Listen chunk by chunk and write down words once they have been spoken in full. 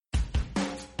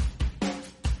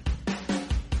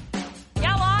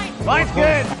Line's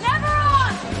good. Never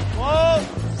on! Whoa.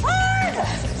 Hard!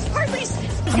 Hardly.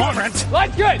 Come on, Brent.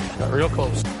 Line's good. Got real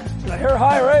close. I hear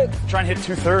high, right? Try and hit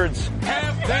 2/3.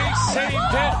 Have they saved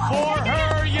it for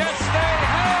her? Yes, they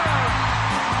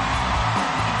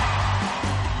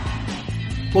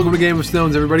have. Welcome to Game of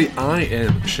Stones, everybody. I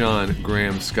am Sean.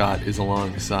 Graham Scott is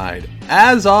alongside.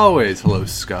 As always, hello,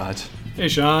 Scott. Hey,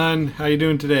 Sean. How you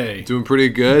doing today? Doing pretty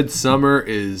good. Summer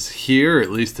is here,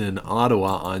 at least in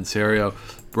Ottawa, Ontario.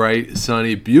 Bright,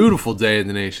 sunny, beautiful day in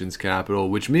the nation's capital,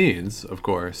 which means, of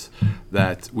course,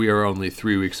 that we are only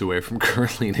 3 weeks away from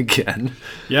curling again.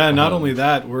 Yeah, not only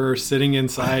that, we're sitting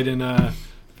inside in a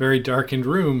very darkened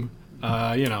room,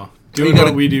 doing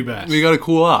what we do best. We got to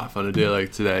cool off on a day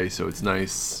like today, so it's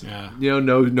nice. Yeah.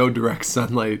 No direct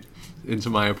sunlight into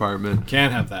my apartment.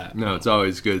 Can't have that. No, it's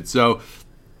always good. So,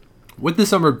 with the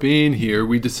summer being here,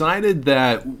 we decided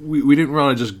that we didn't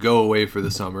want to just go away for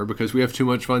the summer because we have too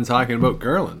much fun talking about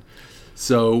curling.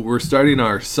 So we're starting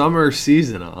our summer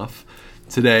season off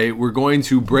today. We're going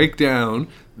to break down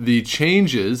the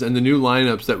changes and the new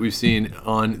lineups that we've seen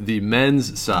on the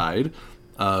men's side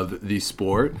of the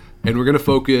sport. And we're going to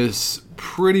focus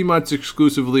pretty much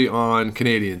exclusively on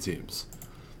Canadian teams.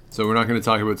 So we're not going to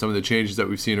talk about some of the changes that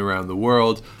we've seen around the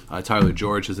world. Tyler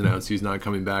George has announced he's not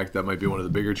coming back. That might be one of the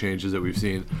bigger changes that we've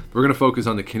seen. We're going to focus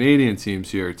on the Canadian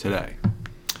teams here today.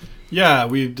 Yeah,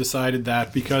 we've decided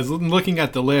that because looking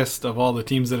at the list of all the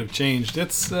teams that have changed,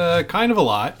 it's kind of a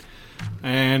lot.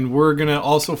 And we're going to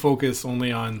also focus only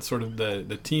on sort of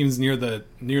the teams near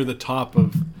the top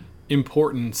of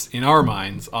importance in our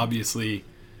minds. Obviously,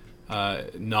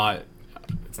 it's not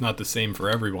the same for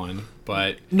everyone,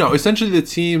 but no, essentially the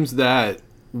teams that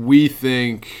we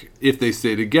think, if they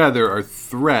stay together, are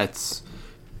threats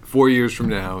 4 years from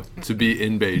now to be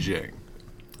in Beijing.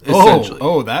 Essentially.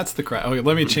 Oh, that's the crap. Okay,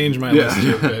 let me change my list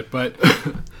here a bit,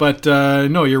 but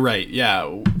no, you're right.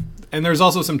 Yeah, and there's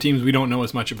also some teams we don't know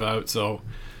as much about, so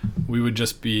we would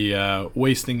just be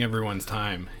wasting everyone's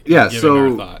time. Giving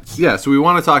our thoughts. So we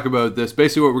want to talk about this.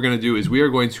 Basically, what we're going to do is we are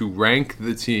going to rank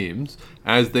the teams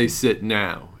as they sit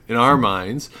now in our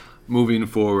minds moving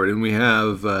forward, and we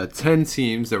have 10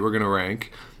 teams that we're going to rank,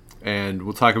 and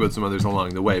we'll talk about some others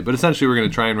along the way. But essentially, we're going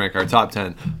to try and rank our top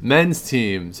 10 men's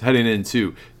teams heading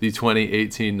into the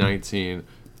 2018-19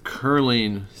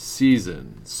 curling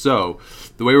season. So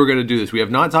the way we're going to do this, we have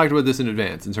not talked about this in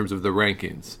advance in terms of the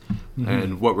rankings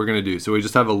and what we're going to do. So we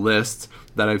just have a list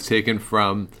that I've taken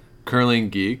from Curling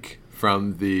Geek,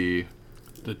 from the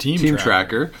team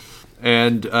tracker.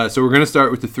 And so we're going to start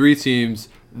with the three teams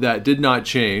that did not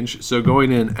change. So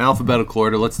going in alphabetical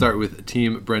order, let's start with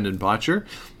Team Brendan Bottcher.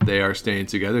 They are staying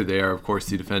together. They are, of course,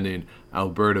 the defending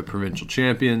Alberta provincial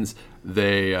champions.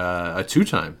 They a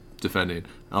two-time defending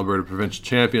Alberta provincial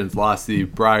champions, lost the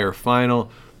Brier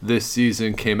final this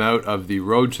season, came out of the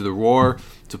Road to the Roar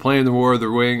to play in the War of the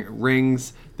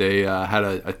Rings. They had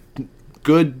a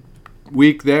good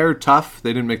week there, tough.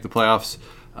 They didn't make the playoffs,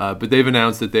 but they've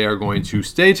announced that they are going to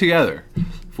stay together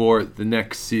for the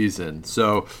next season.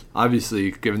 So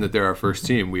obviously, given that they're our first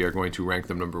team, we are going to rank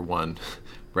them number one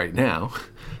right now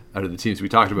out of the teams we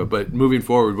talked about. But moving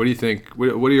forward, what do you think?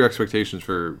 What are your expectations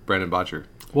for Brendan Bottcher?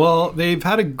 Well, they've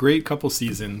had a great couple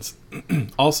seasons.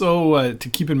 Also, to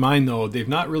keep in mind, though, they've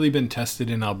not really been tested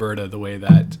in Alberta the way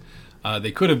that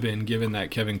they could have been, given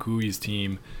that Kevin Cooey's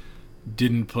team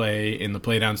didn't play in the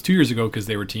playdowns 2 years ago because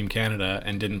they were Team Canada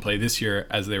and didn't play this year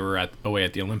as they were away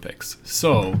at the Olympics.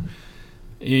 So,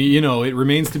 it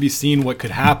remains to be seen what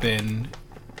could happen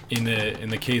in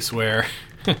the case where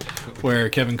where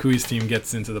Kevin Cooey's team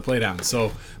gets into the playdowns.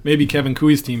 So maybe Kevin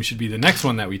Cooey's team should be the next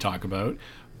one that we talk about.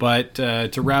 But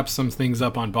to wrap some things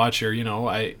up on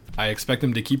Bottcher, I expect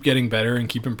them to keep getting better and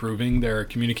keep improving. Their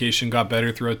communication got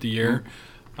better throughout the year.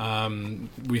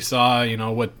 We saw,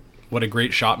 what a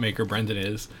great shot maker Brendan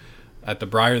is at the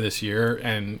Brier this year,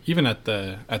 and even at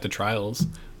the trials,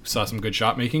 we saw some good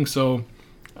shot making. So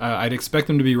I'd expect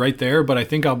them to be right there, but I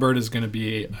think Alberta is going to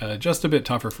be just a bit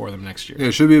tougher for them next year. Yeah,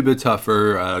 it should be a bit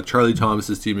tougher. Charlie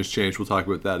Thomas's team has changed. We'll talk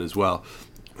about that as well,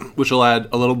 which will add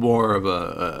a little more of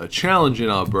a challenge in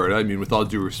Alberta. I mean, with all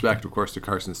due respect, of course, to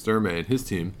Carson Sturmay and his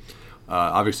team.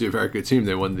 Obviously a very good team.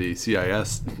 They won the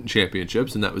CIS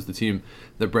championships, and that was the team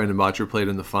that Brendan Bottcher played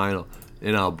in the final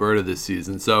in Alberta this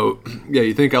season. So, yeah,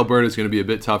 you think Alberta is going to be a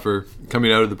bit tougher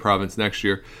coming out of the province next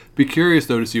year. Be curious,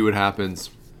 though, to see what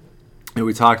happens. And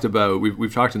we've talked in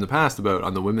the past about,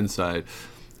 on the women's side,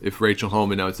 if Rachel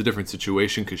Homan, now it's a different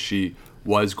situation because she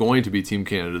was going to be Team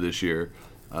Canada this year,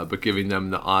 but giving them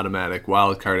the automatic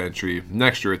wildcard entry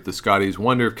next year at the Scotties.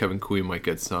 Wonder if Kevin Cooey might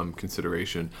get some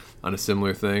consideration on a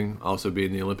similar thing, also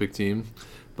being the Olympic team.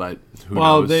 but who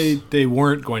Well, knows? they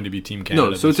weren't going to be Team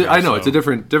Canada. No, so this year, I know it's a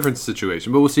different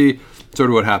situation, but we'll see sort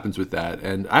of what happens with that.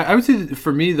 And I would say that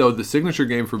for me though, the signature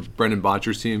game for Brendan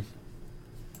Bottcher's team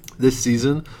this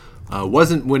season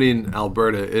wasn't winning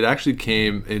Alberta. It actually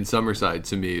came in Summerside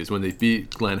to me, is when they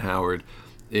beat Glenn Howard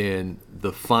in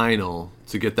the final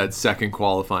to get that second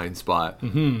qualifying spot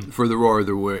for the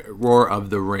Roar of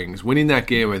the Rings. Winning that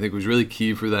game, I think, was really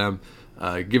key for them.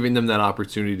 Giving them that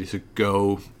opportunity to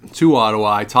go to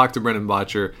Ottawa. I talked to Brendan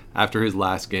Bottcher after his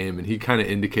last game, and he kind of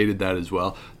indicated that as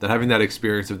well, that having that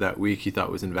experience of that week he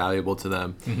thought was invaluable to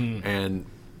them. And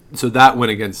so that win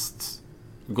against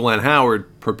Glenn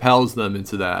Howard propels them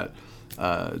into that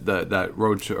that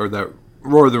road to, or that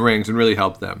Roar of the Rings, and really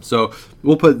helped them. So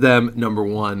we'll put them number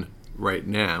one right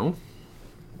now.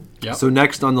 Yep. So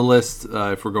next on the list,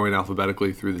 if we're going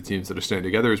alphabetically through the teams that are staying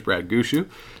together, is Brad Gushue,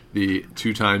 the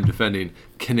two-time defending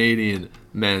Canadian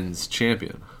men's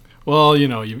champion. Well,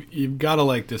 you've got to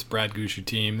like this Brad Gushue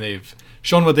team. They've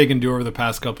shown what they can do over the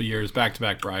past couple of years,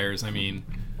 back-to-back Briers. I mean,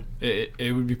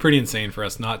 it would be pretty insane for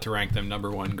us not to rank them number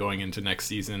one going into next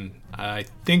season. I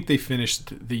think they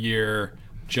finished the year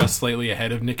just slightly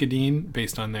ahead of Nicodine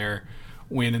based on their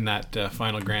win in that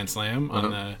final Grand Slam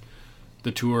on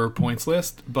the tour points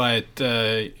list. But,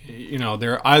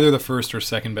 they're either the first or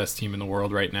second best team in the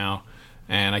world right now.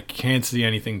 And I can't see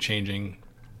anything changing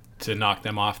to knock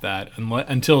them off that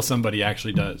until somebody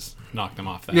actually does knock them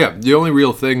off that. Yeah, the only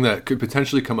real thing that could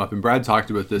potentially come up, and Brad talked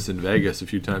about this in Vegas a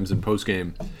few times in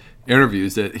post-game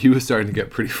interviews, that he was starting to get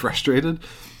pretty frustrated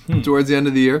towards the end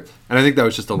of the year. And I think that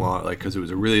was just a long, because it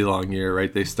was a really long year,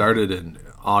 right? They started in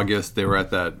August. They were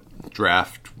at that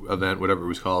draft event, whatever it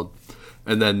was called.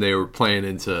 And then they were playing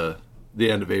into the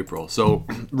end of April. So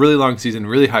really long season,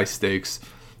 really high stakes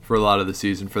for a lot of the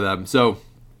season for them. So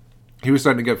he was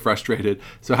starting to get frustrated.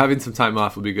 So having some time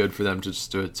off will be good for them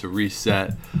just to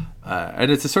reset.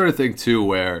 And it's the sort of thing, too,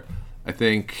 where I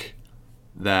think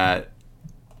that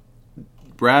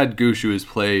Brad Gushue has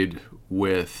played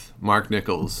with Mark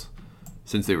Nichols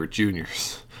since they were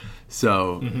juniors.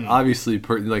 So obviously,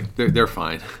 they're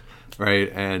fine,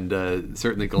 right? And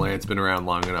certainly Gallant's been around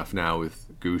long enough now with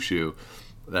Gushue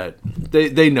that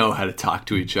they know how to talk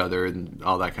to each other and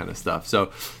all that kind of stuff.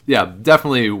 So, yeah,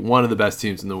 definitely one of the best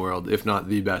teams in the world, if not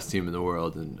the best team in the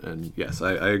world. And yes,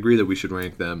 I agree that we should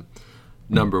rank them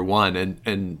number one.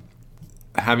 And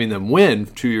having them win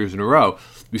 2 years in a row,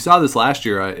 we saw this last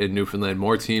year in Newfoundland,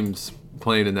 more teams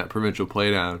playing in that provincial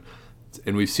playdown.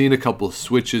 And we've seen a couple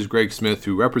switches. Greg Smith,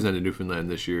 who represented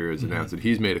Newfoundland this year, has announced that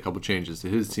he's made a couple changes to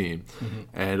his team.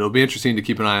 And it'll be interesting to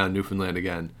keep an eye on Newfoundland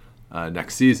again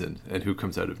next season and who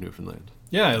comes out of Newfoundland.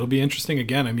 Yeah, it'll be interesting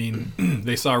again. I mean,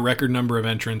 they saw a record number of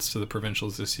entrants to the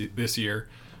provincials this year,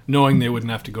 knowing they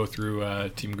wouldn't have to go through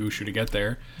Team Gushue to get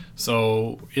there.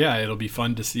 So, yeah, it'll be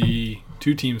fun to see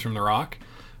two teams from the Rock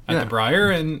at the Brier.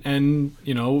 And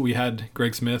we had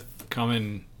Greg Smith come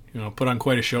and put on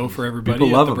quite a show for everybody People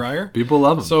love at the him. Brier. People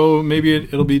love him. So maybe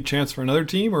it'll be a chance for another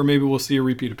team, or maybe we'll see a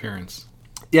repeat appearance.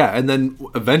 Yeah, and then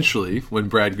eventually, when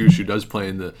Brad Gushue does play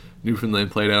in the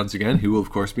Newfoundland playdowns again, he will, of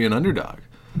course, be an underdog.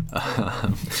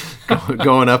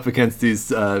 Going up against these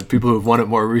people who have won it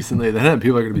more recently than him.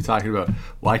 People are going to be talking about,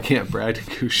 why can't Brad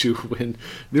Gushue win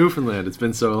Newfoundland? It's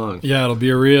been so long. Yeah, it'll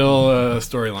be a real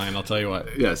storyline, I'll tell you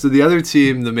what. Yeah, so the other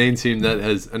team, the main team that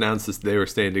has announced this, they were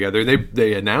staying together.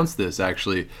 They announced this,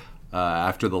 actually,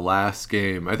 after the last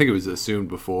game. I think it was assumed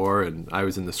before, and I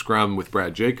was in the scrum with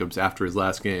Brad Jacobs after his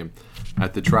last game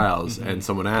at the trials, and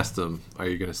someone asked him, are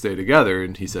you going to stay together?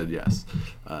 And he said yes.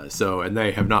 And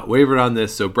they have not wavered on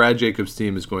this, so Brad Jacobs'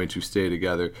 team is going to stay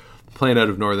together, playing out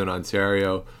of Northern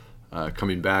Ontario,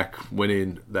 coming back,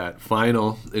 winning that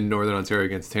final in Northern Ontario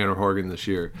against Tanner Horgan this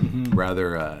year.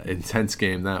 Rather intense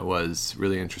game that was,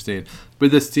 really interesting.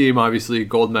 But this team, obviously,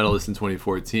 gold medalist in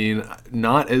 2014,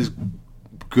 not as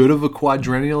good of a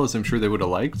quadrennial as I'm sure they would have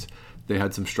liked. They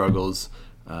had some struggles,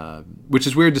 which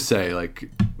is weird to say.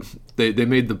 Like they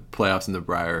made the playoffs in the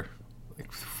Brier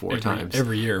like four times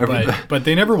every year, but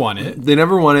they never won it. They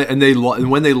never won it, and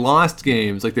when they lost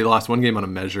games, like they lost one game on a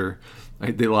measure.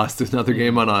 Like they lost another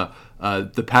game on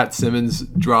the Pat Simmons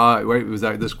draw. Right, was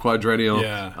that this quadrennial?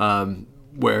 Yeah.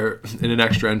 Where in an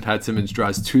extra end, Pat Simmons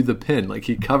draws to the pin. Like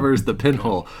he covers the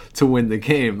pinhole to win the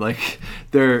game. Like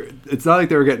it's not like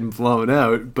they were getting blown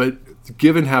out, but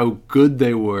given how good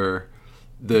they were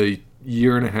the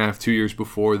year and a half, 2 years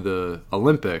before the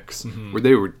Olympics, where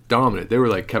they were dominant. They were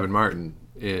like Kevin Martin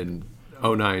in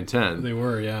 09-10. They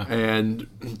were, yeah. And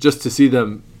just to see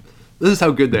them, this is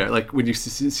how good they are. Like when you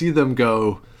see them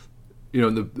go,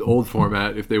 in the old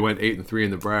format, if they went 8-3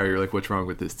 in the Brier, you're like, what's wrong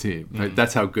with this team? Right?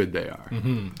 That's how good they are.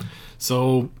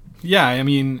 So Yeah, I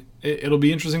mean, it'll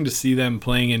be interesting to see them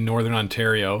playing in Northern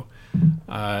Ontario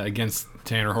against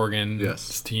Tanner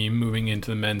Horgan's team, moving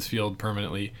into the men's field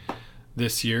permanently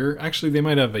this year. Actually, they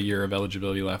might have a year of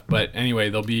eligibility left, but anyway,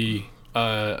 there'll be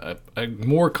a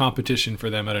more competition for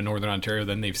them out of Northern Ontario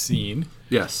than they've seen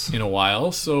in a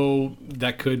while. So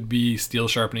that could be steel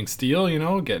sharpening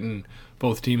steel, getting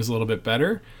both teams a little bit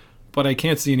better. But I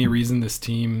can't see any reason this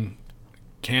team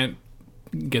can't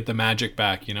get the magic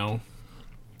back. It'll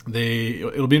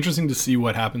be interesting to see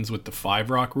what happens with the 5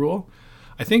 rock rule.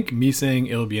 I think me saying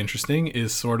it'll be interesting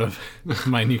is sort of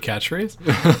my new catchphrase,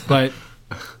 but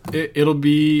it'll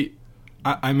be.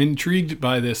 I'm intrigued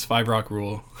by this 5 rock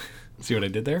rule. See what I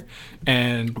did there?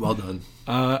 And well done.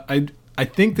 I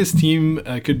think this team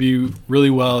could be really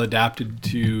well adapted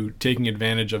to taking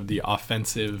advantage of the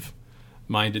offensive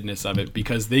mindedness of it,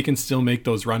 because they can still make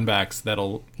those runbacks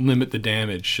that'll limit the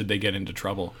damage should they get into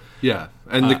trouble. Yeah,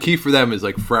 and the key for them is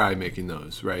like Fry making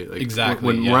those, right? Like exactly.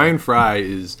 When Ryan Fry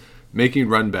is making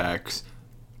runbacks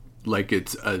like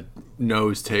it's a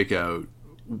nose takeout,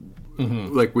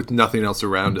 like with nothing else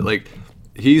around it, like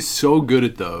he's so good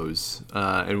at those,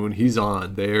 and when he's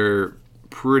on, they're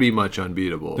pretty much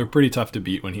unbeatable. They're pretty tough to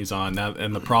beat when he's on.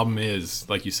 And the problem is,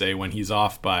 like you say, when he's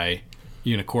off by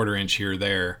even a quarter inch here or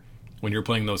there, when you're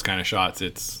playing those kind of shots,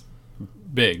 it's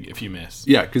big if you miss.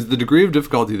 Yeah, because the degree of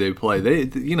difficulty they play,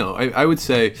 I would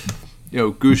say,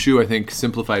 Gushu, I think,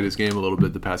 simplified his game a little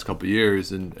bit the past couple of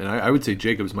years, and I would say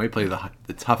Jacobs might play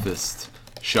the toughest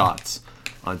shots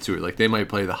onto it. Like, they might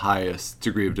play the highest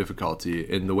degree of difficulty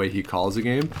in the way he calls a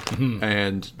game,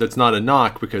 and that's not a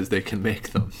knock because they can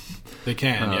make them. They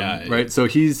can, yeah. Right? So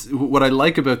what I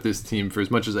like about this team, for as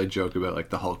much as I joke about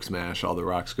like the Hulk smash, all the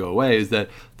rocks go away, is that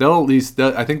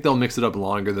I think they'll mix it up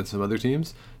longer than some other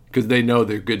teams, because they know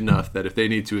they're good enough that if they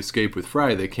need to escape with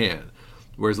Fry, they can.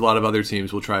 Whereas a lot of other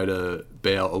teams will try to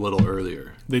bail a little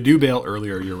earlier. They do bail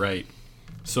earlier, you're right.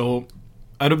 So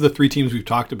out of the 3 teams we've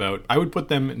talked about, I would put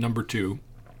them at number 2,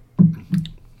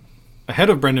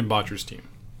 ahead of Brendan Botcher's team.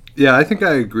 Yeah, I think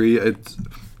I agree. It's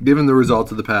given the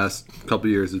results of the past couple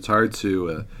of years, it's hard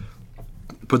to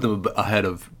put them ahead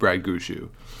of Brad Gushu.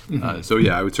 So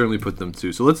yeah, I would certainly put them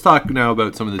 2. So let's talk now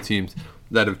about some of the teams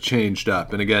that have changed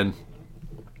up. And again,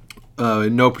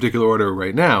 in no particular order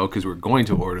right now, because we're going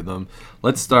to order them.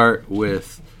 Let's start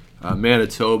with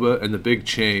Manitoba, and the big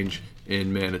change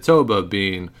in Manitoba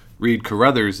being Reid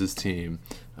Carruthers' team.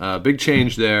 Big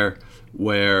change there,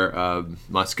 where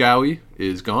Moskowy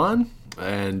is gone,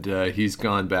 and he's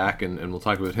gone back, and we'll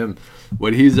talk about him,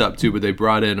 what he's up to. But they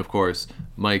brought in, of course,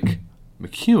 Mike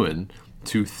McEwen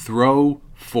to throw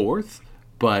fourth,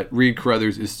 but Reid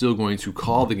Carruthers is still going to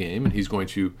call the game, and he's going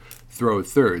to throw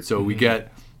third. So we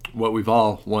get what we've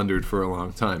all wondered for a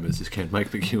long time, is can Mike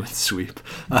McEwen sweep?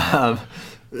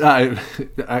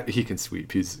 He can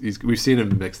sweep. We've seen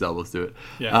him in mixed doubles do it.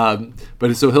 Yeah.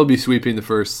 But so he'll be sweeping the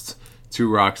first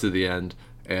 2 rocks at the end,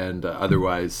 and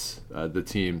otherwise the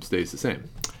team stays the same.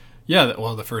 Yeah,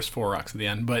 well, the first 4 rocks at the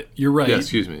end, but you're right. Yeah,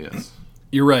 excuse me, yes.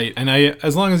 You're right, and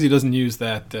as long as he doesn't use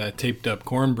that taped-up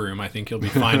corn broom, I think he'll be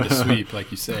fine to sweep,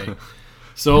 like you say.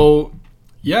 So,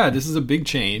 yeah, this is a big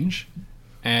change,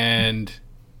 and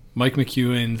Mike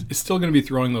McEwen is still going to be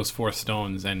throwing those 4th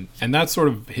stones, and that's sort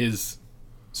of his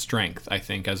strength, I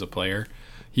think, as a player.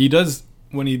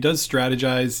 When he does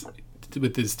strategize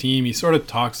with his team, he sort of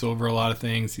talks over a lot of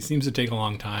things. He seems to take a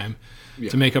long time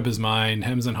to make up his mind,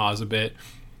 hems and haws a bit.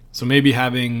 So maybe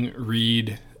having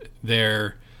Reid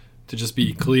there to just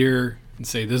be clear and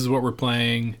say, this is what we're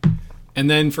playing, and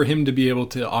then for him to be able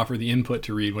to offer the input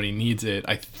to Reid when he needs it,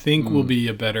 I think will be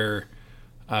a better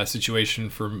situation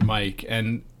for Mike.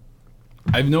 And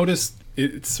I've noticed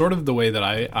it's sort of the way that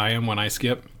I am when I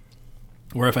skip,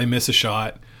 where if I miss a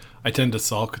shot, I tend to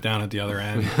sulk down at the other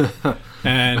end,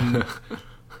 and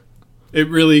it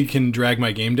really can drag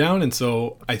my game down. And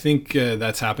so I think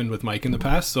that's happened with Mike in the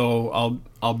past. So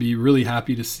I'll be really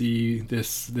happy to see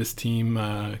this team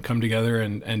come together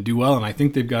and do well. And I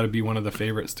think they've got to be one of the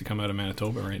favorites to come out of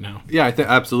Manitoba right now. Yeah, I think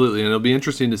absolutely, and it'll be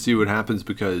interesting to see what happens,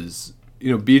 because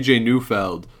BJ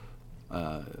Neufeld,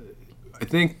 I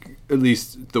think at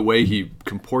least the way he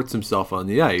comports himself on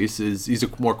the ice is he's a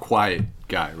more quiet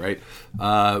guy, right?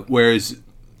 Whereas,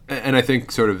 and I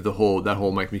think sort of that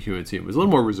whole Mike McEwen team was a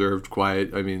little more reserved,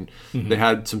 quiet. I mean, they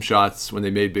had some shots when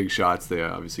they made big shots. They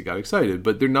obviously got excited,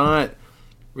 but they're not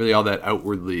really all that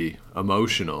outwardly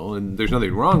emotional, and there's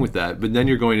nothing wrong with that. But then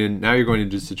you're going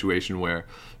into a situation where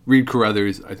Reid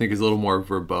Carruthers, I think, is a little more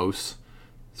verbose,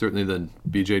 certainly than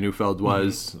BJ Neufeld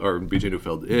was, or BJ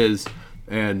Neufeld is.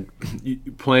 And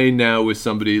playing now with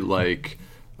somebody like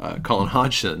Colin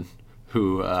Hodgson,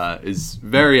 who is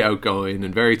very outgoing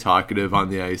and very talkative on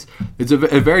the ice. It's a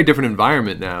very different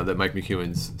environment now that Mike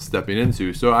McEwen's stepping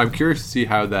into. So I'm curious to see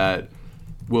how that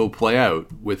will play out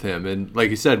with him. And like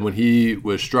you said, when he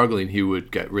was struggling, he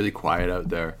would get really quiet out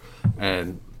there.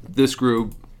 And this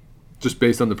group, just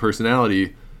based on the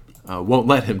personality, won't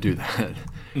let him do that.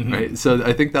 Right? So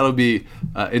I think that'll be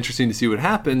interesting to see what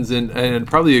happens, and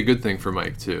probably a good thing for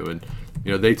Mike too.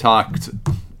 And they talked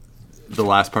the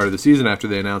last part of the season after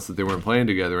they announced that they weren't playing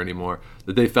together anymore,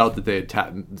 that they felt that they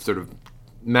had sort of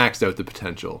maxed out the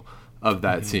potential of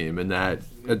that team, and that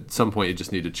at some point you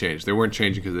just need to change. They weren't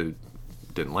changing because they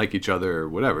didn't like each other or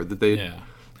whatever.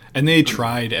 And they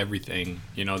tried everything.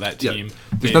 That team.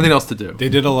 There's nothing else to do. They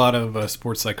did a lot of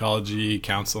sports psychology,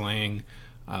 counseling,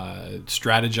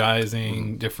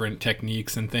 strategizing, different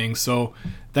techniques and things. So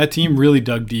that team really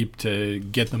dug deep to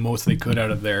get the most they could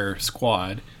out of their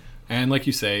squad. And like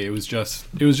you say, it was just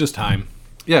time.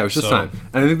 Yeah, it was just time.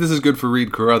 And I think this is good for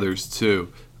Reed Carruthers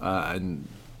too. And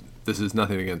this is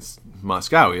nothing against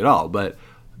Moskowy at all, but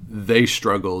they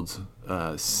struggled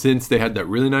since they had that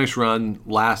really nice run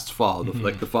last fall,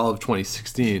 like the fall of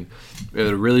 2016. They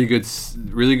had a really good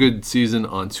season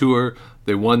on tour.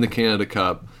 They won the Canada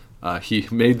Cup. He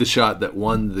made the shot that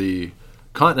won the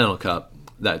Continental Cup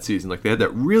that season. Like, they had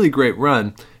that really great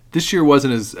run. This year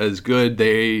wasn't as good.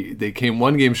 They came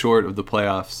one game short of the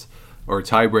playoffs or a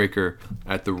tiebreaker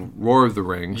at the Roar of the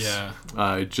Rings. Yeah.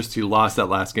 He lost that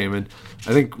last game, and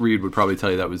I think Reed would probably tell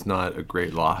you that was not a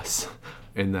great loss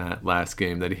in that last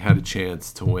game, that he had a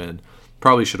chance to win.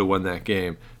 Probably should have won that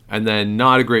game. And then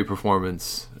not a great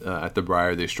performance at the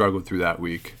Brier. They struggled through that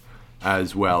week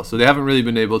as well. So they haven't really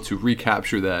been able to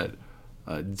recapture that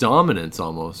dominance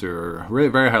almost, or a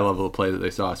very high level of play that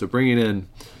they saw. So bringing in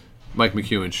Mike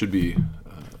McEwen should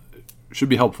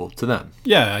be helpful to them.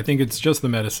 Yeah, I think it's just the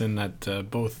medicine that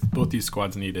both these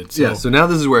squads needed. So. Yeah, so now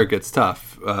this is where it gets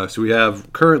tough. So we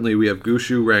have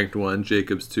Gushue ranked 1,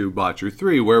 Jacobs 2, Botcher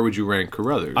 3. Where would you rank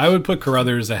Carruthers? I would put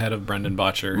Carruthers ahead of Brendan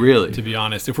Botcher. Really? To be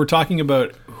honest. If we're talking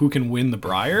about who can win the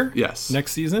Brier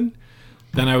next season,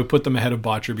 then I would put them ahead of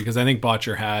Botcher, because I think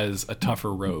Botcher has a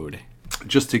tougher road.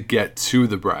 Just to get to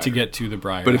the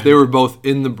Brier. But if they were both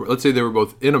let's say they were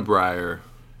both in a Brier,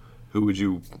 who would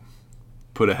you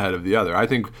put ahead of the other? I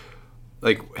think,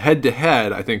 like, head to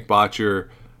head, I think Botcher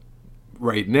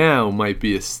right now might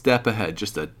be a step ahead,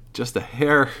 just a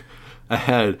hair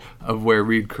ahead of where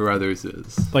Reed Carruthers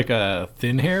is. Like a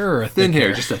thin hair or a thin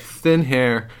hair? Just a thin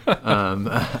hair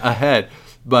ahead.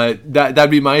 But that'd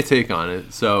be my take on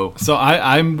it. So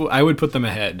I would put them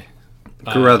ahead.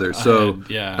 Carruthers.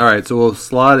 Yeah. All right. So we'll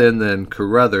slot in then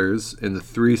Carruthers in the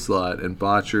 3 slot, and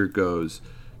Botcher goes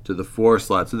to the 4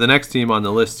 slot. So the next team on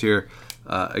the list here,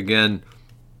 again,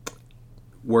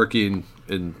 working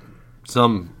in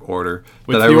some order.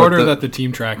 With the order that the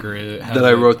team tracker has. That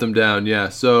I wrote them down. Yeah.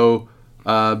 So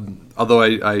although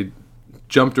I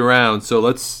jumped around, so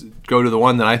let's go to the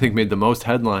one that I think made the most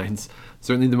headlines.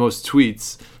 Certainly the most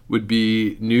tweets would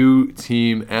be New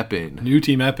Team Epping. New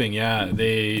Team Epping, yeah.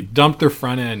 They dumped their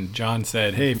front end. John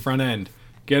said, hey, front end,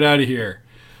 get out of here.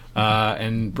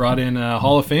 And brought in a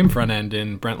Hall of Fame front end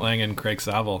in Brent Lang and Craig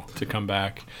Saville to come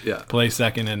back, play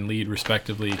second and lead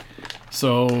respectively.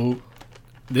 So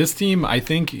this team, I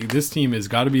think this team has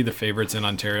got to be the favorites in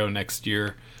Ontario next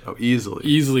year. Oh, easily.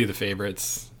 Easily the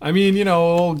favorites. I mean,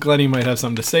 old Glennie might have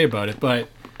something to say about it, but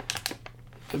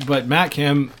Matt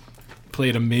Kim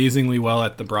played amazingly well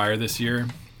at the Brier this year.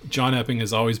 John Epping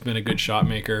has always been a good shot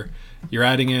maker. You're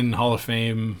adding in Hall of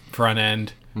Fame front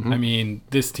end. I mean,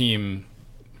 this team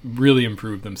really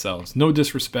improved themselves. No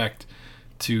disrespect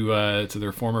to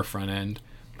their former front end,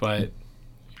 but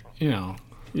you're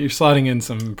slotting in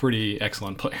some pretty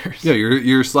excellent players. Yeah,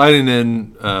 you're sliding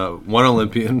in one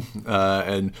Olympian,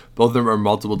 and both of them are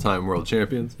multiple-time world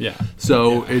champions. Yeah.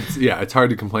 So it's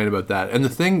hard to complain about that. And the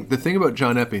thing about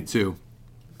John Epping too,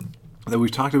 that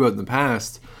we've talked about in the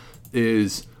past,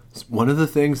 is one of the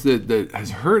things that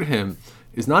has hurt him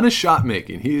is not his shot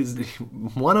making. He is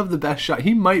one of the best shot.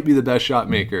 He might be the best shot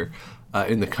maker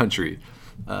in the country,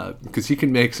 because he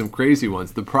can make some crazy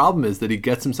ones. The problem is that he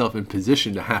gets himself in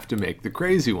position to have to make the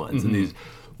crazy ones and these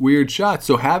weird shots.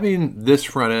 So having this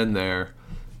front end there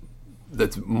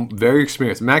that's very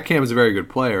experienced. Matt Cam is a very good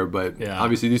player, but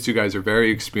obviously these two guys are very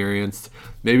experienced.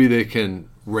 Maybe they can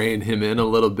rein him in a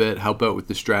little bit, help out with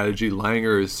the strategy.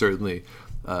 Langer has certainly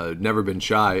never been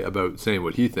shy about saying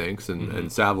what he thinks,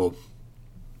 and Saville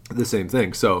the same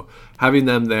thing. So having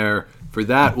them there for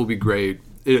that will be great.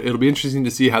 It'll be interesting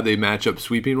to see how they match up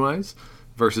sweeping-wise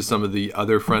versus some of the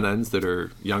other front ends that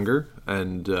are younger,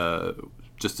 and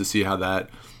just to see how that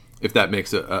if that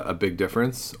makes a big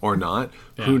difference or not.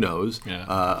 Yeah. Who knows? Yeah.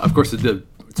 Of course,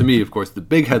 to me, of course, the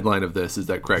big headline of this is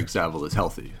that Craig Saville is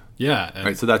healthy. Yeah.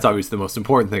 Right, so that's obviously the most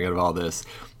important thing out of all this,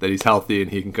 that he's healthy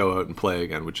and he can go out and play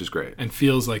again, which is great. And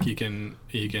feels like he can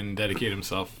dedicate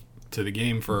himself to the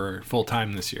game for full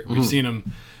time this year. We've seen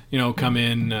him, come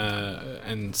in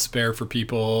and spare for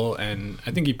people, and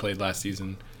I think he played last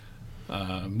season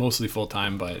mostly full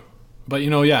time. But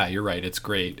yeah, you're right. It's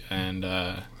great, and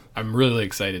I'm really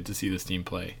excited to see this team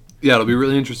play. Yeah, it'll be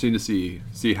really interesting to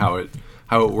see how it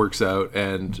works out,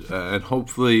 and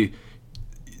hopefully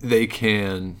they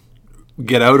can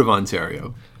get out of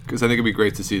Ontario, because I think it'd be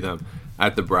great to see them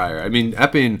at the Brier. I mean,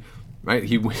 Epping, right?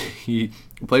 He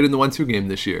played in the 1-2 game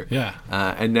this year. Yeah.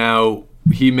 And now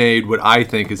he made what I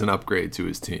think is an upgrade to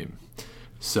his team.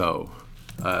 So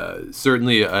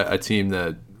certainly a team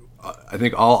that I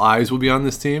think all eyes will be on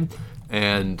this team.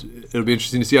 And it'll be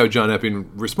interesting to see how John Epping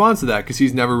responds to that, because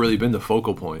he's never really been the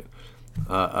focal point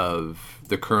of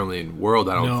the curling world,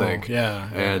 I don't think.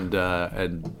 Yeah.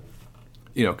 And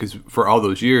because for all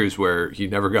those years where he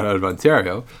never got out of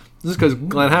Ontario, this is because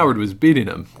Glenn Howard was beating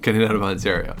him getting out of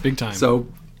Ontario. Big time. So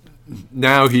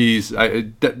now he's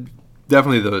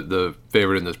definitely the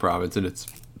favorite in this province, and it's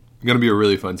going to be a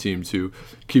really fun team to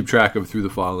keep track of through the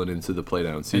fall and into the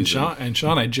play-down season. And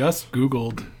Sean, I just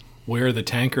Googled where the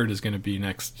Tankard is going to be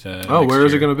next. Where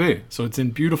is it going to be? So it's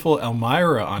in beautiful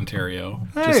Elmira, Ontario,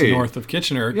 just Hey. north of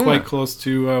Kitchener, Yeah. quite close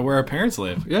to where our parents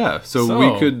live. Yeah, so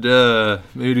we could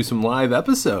maybe do some live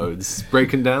episodes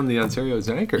breaking down the Ontario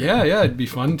Tankard. Yeah, it'd be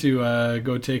fun to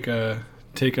go take a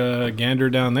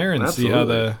gander down there and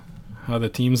Absolutely. see how the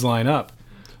teams line up.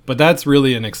 But that's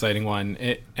really an exciting one.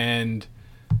 The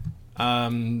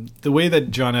way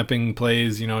that John Epping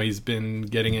plays, he's been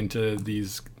getting into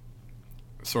these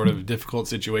sort of difficult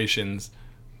situations,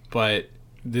 but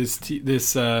this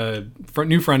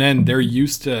new front end, they're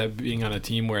used to being on a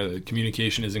team where the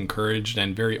communication is encouraged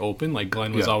and very open. Like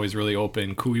Glenn was always really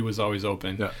open, Cooey was always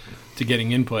open to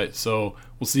getting input. So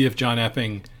we'll see if John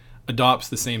Epping adopts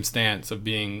the same stance of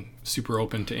being super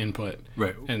open to input,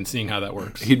 Right. and seeing how that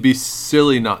works. He'd be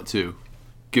silly not to,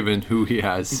 given who he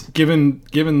has. Given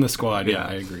the squad, yeah,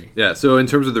 I agree. Yeah, so in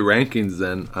terms of the rankings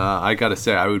then, I got to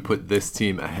say I would put this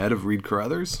team ahead of Reed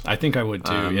Carruthers. I think I would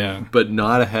too, yeah. But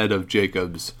not ahead of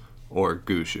Jacobs or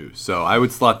Gushu. So I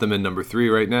would slot them in number 3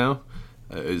 right now,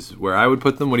 is where I would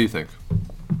put them. What do you think?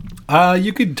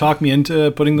 You could talk me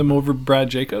into putting them over Brad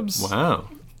Jacobs. Wow.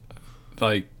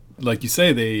 Like you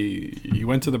say, he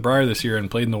went to the Brier this year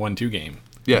and played in the 1-2 game,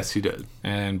 Yes, he did.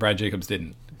 and Brad Jacobs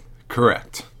didn't.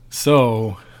 Correct.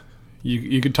 So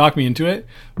you could talk me into it,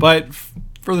 but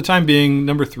for the time being,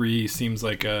 number 3 seems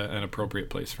like an appropriate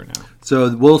place for now.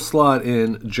 So we'll slot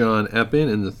in John Epping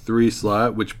in the 3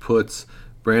 slot, which puts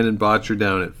Brandon Botcher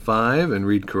down at 5, and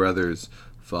Reed Carruthers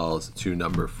falls to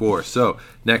number 4. So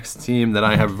next team that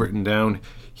I have written down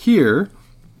here,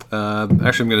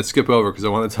 actually I'm going to skip over because I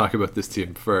want to talk about this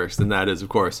team first, and that is, of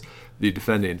course, the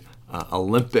defending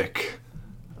Olympic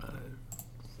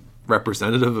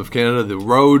representative of Canada, the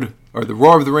Roar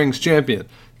of the Rings champion,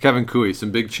 Kevin Cooey.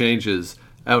 Some big changes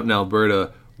out in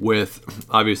Alberta with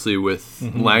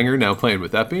Langer now playing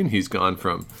with Epping. He's gone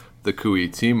from the Cooey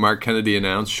team. Mark Kennedy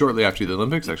announced shortly after the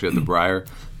Olympics, actually at the Brier,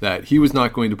 that he was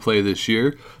not going to play this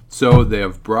year. So they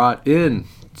have brought in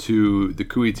to the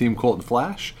Cooey team Colton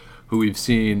Flash, who we've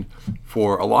seen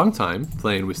for a long time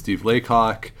playing with Steve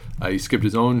Laycock. He skipped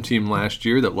his own team last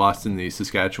year that lost in the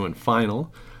Saskatchewan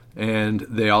final. And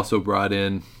they also brought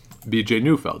in BJ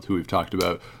Neufeld, who we've talked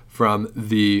about from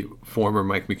the former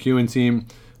Mike McEwen team.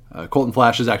 Colton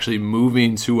Flash is actually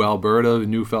moving to Alberta.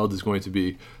 Neufeld is going to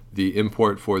be the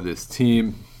import for this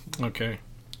team. Okay.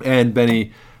 And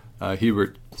Benny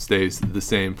Hebert stays the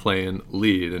same, playing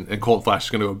lead. And Colton Flash is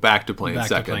going to go back to playing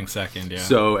second. Yeah.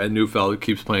 So, and Neufeld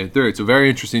keeps playing third. So very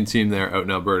interesting team there out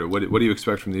in Alberta. What do you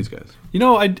expect from these guys?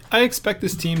 I expect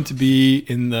this team to be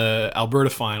in the Alberta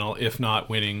final, if not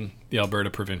winning the Alberta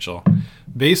provincial,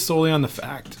 based solely on the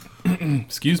fact.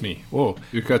 Excuse me. Whoa.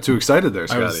 You got too excited there,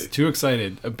 Scotty. I was too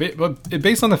excited. But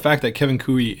based on the fact that Kevin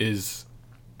Cooey is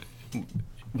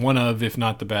one of, if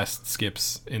not the best,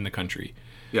 skips in the country.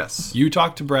 Yes. You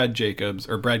talked to Brad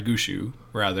Gushu,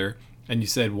 rather, and you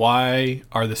said, why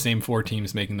are the same 4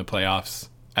 teams making the playoffs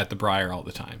at the Brier all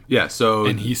the time? Yeah, so...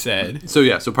 And he said...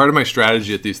 So part of my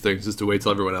strategy at these things is to wait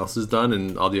till everyone else is done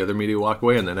and all the other media walk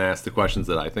away, and then ask the questions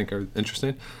that I think are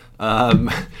interesting.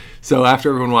 So after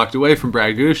everyone walked away from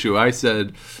Brad Gushu, I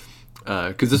said...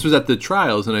 Because this was at the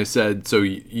trials, and I said, so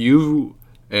you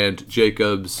and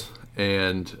Jacobs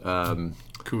and...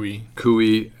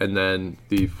 Cooey, and then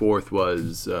the 4th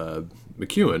was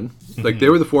McEwen. Like, they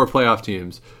were the 4 playoff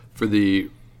teams for the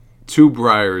 2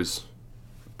 Briars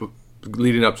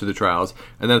leading up to the trials,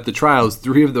 and then at the trials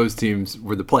 3 of those teams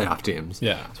were the playoff teams.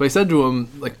 Yeah. So I said to him,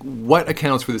 like, what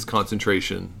accounts for this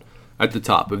concentration at the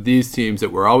top of these teams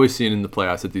that we're always seeing in the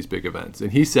playoffs at these big events?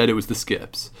 And he said it was the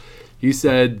skips. He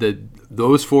said that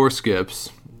those 4 skips,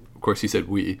 of course he said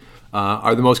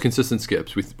are the most consistent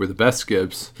skips. We're the best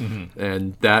skips,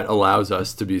 and that allows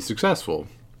us to be successful.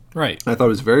 Right. I thought it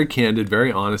was a very candid,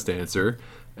 very honest answer,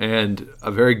 and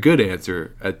a very good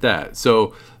answer at that.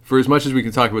 So for as much as we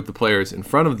can talk about the players in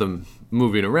front of them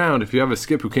moving around, if you have a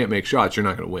skip who can't make shots, you're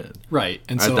not going to win. Right.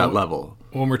 And at so that level.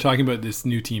 When we're talking about this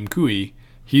new team Cooey,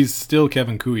 he's still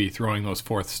Kevin Cooey throwing those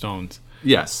 4th stones.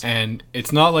 Yes. And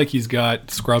it's not like he's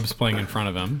got scrubs playing in front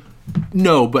of him.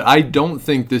 No, but I don't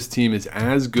think this team is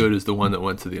as good as the one that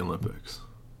went to the Olympics.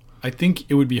 I think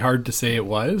it would be hard to say it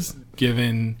was,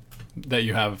 given that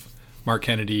you have Mark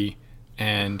Kennedy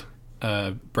and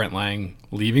Brent Lang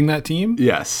leaving that team.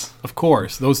 Yes. Of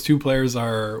course, those 2 players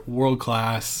are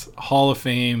world-class, Hall of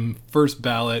Fame, first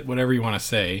ballot, whatever you want to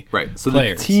say. Right. So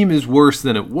players. The team is worse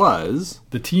than it was.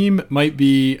 The team might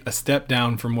be a step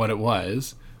down from what it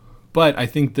was, but I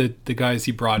think that the guys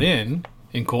he brought in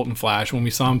Colton Flash, when we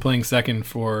saw him playing second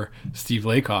for Steve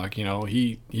Laycock,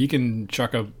 he can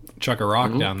chuck a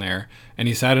rock down there, and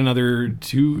he's had another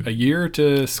a year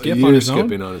to skip on his own.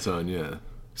 Skipping on his own, yeah.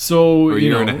 So or a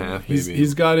year and a half, maybe.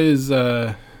 He's got his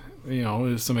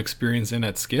some experience in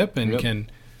at skip and can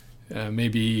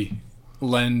maybe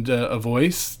lend a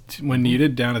voice when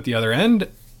needed down at the other end.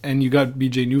 And you got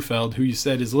BJ Neufeld, who you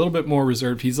said is a little bit more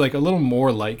reserved. He's like a little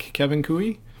more like Kevin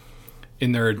Cooey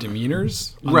in their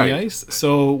demeanors on the ice.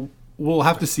 So we'll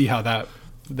have to see how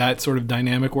that sort of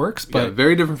dynamic works. But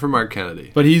very different from Mark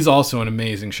Kennedy. But he's also an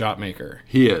amazing shot maker.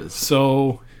 He is.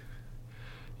 So,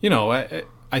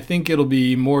 I think it'll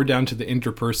be more down to the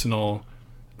interpersonal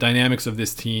dynamics of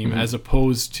this team as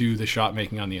opposed to the shot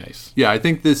making on the ice. Yeah, I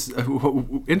think this,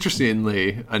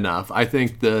 interestingly enough, I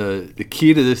think the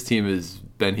key to this team is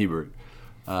Ben Hebert.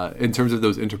 In terms of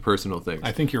those interpersonal things.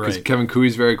 I think you're right. Kevin Cooey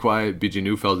is very quiet, BJ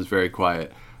Neufeld is very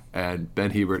quiet, and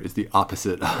Ben Hebert is the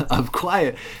opposite of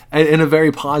quiet, and in a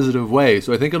very positive way.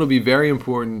 So I think it'll be very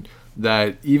important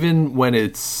that even when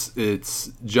it's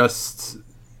just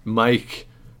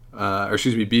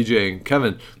BJ and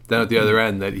Kevin down at the other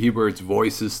end, that Hebert's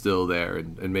voice is still there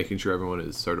and making sure everyone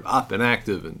is sort of up and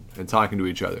active and talking to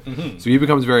each other. So he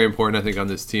becomes very important, I think, on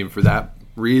this team for that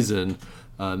reason.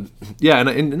 And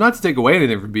not to take away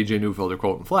anything from BJ Neufeld or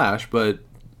Colton Flash, but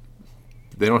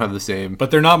they don't have the same.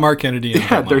 But they're not Mark Kennedy.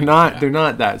 Yeah, they're not. Yeah. They're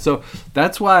not that. So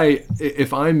that's why,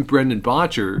 if I'm Brendan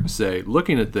Bottcher, say,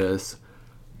 looking at this,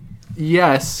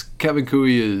 yes, Kevin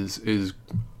Cooey is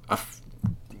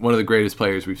one of the greatest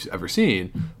players we've ever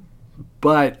seen,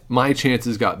 but my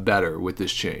chances got better with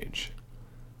this change.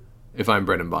 If I'm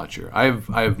Brendan Bottcher, I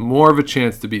have more of a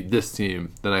chance to beat this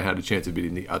team than I had a chance of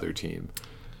beating the other team.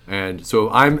 And so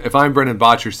if I'm Brendan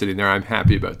Bottcher sitting there, I'm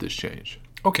happy about this change.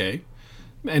 Okay,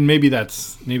 and maybe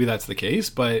that's the case.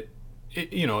 But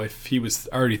if he was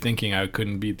already thinking I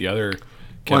couldn't beat the other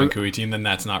Kevin Cooey team, then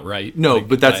that's not right. No,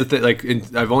 but that's the thing.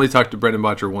 I've only talked to Brendan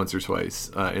Bottcher once or twice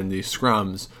in these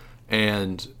scrums,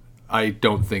 and I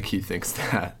don't think he thinks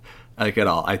that at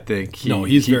all. I think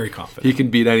he's very confident. He can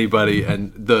beat anybody.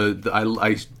 And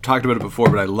I talked about it before,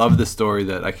 but I love the story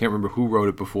that I can't remember who wrote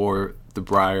it before the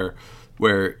Brier,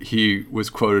 where he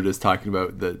was quoted as talking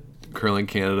about that Curling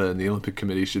Canada and the Olympic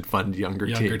Committee should fund younger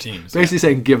teams. Basically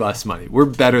saying, give us money. We're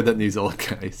better than these old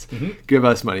guys. Give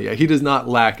us money. He does not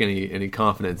lack any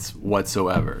confidence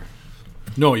whatsoever.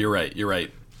 No, you're right. You're right.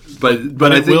 But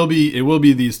it will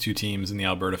be these 2 teams in the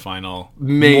Alberta final.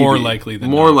 Maybe, more likely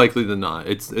than not.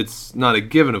 It's not a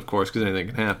given, of course, because anything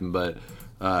can happen. But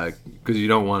because you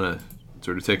don't want to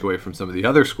sort of take away from some of the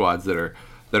other squads that are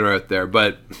out there.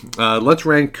 But let's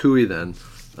rank Cooey then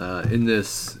in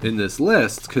this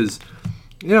list, because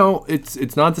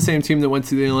it's not the same team that went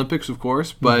to the Olympics, of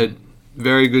course, but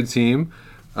very good team.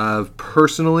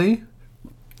 Personally,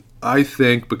 I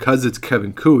think because it's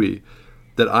Kevin Cooey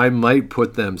that I might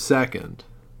put them second.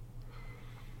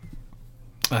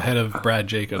 Ahead of Brad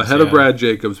Jacobs. Of Brad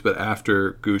Jacobs, but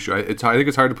after Gushue. I think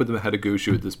it's hard to put them ahead of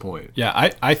Gushue at this point.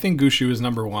 Yeah, I think Gushue is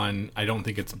number 1. I don't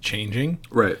think it's changing.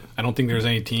 Right. I don't think there's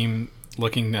any team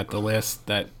looking at the list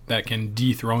that can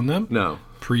dethrone them. No.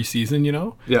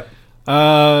 Preseason, Yeah.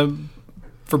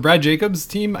 For Brad Jacobs'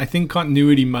 team, I think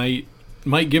continuity might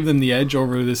give them the edge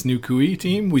over this new Cooey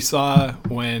team. We saw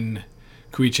when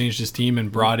Cooey changed his team and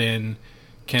brought in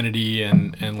Kennedy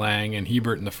and Lang and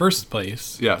Hebert in the first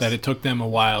place, that it took them a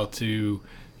while to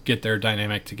get their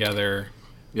dynamic together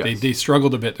Yes. They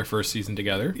struggled a bit their first season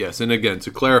together. Yes, and again,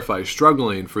 to clarify,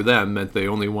 struggling for them meant they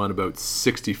only won about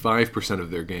 65%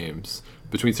 of their games,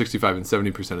 between 65 and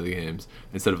 70% of the games,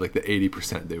 instead of like the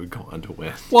 80% they would go on to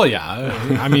win. Well, yeah,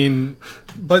 I mean,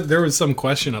 but there was some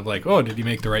question of like, oh, did he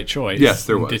make the right choice? Yes,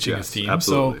 there in was. ditching Yes, his team.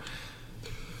 absolutely.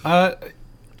 So,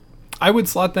 I would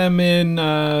slot them in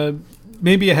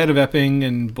maybe ahead of Epping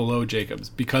and below Jacobs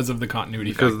because of the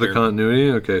continuity Because factor. of the continuity?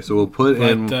 Okay, so we'll put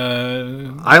in...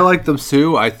 But I like them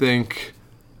too. I think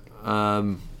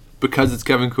because it's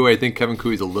Kevin Koe, I think Kevin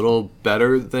Koe's a little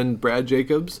better than Brad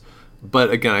Jacobs.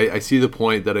 But again, I see the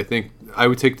point that I think I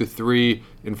would take the 3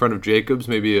 in front of Jacobs,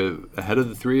 maybe ahead of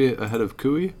the 3 ahead of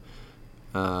Koe.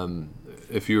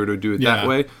 If you were to do it that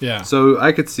way. Yeah. So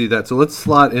I could see that. So let's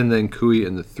slot in then Koe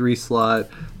in the 3 slot.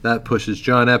 That pushes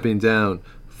John Epping down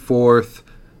 4th.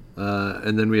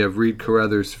 And then we have Reed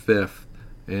Carruthers 5th.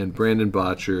 And Brandon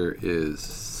Botcher is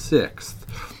 6th.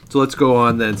 So let's go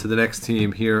on then to the next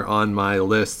team here on my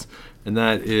list. And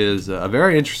that is a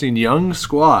very interesting young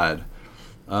squad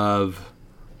of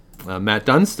Matt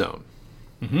Dunstone.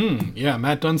 yeah,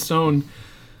 Matt Dunstone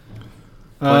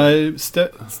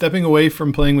stepping away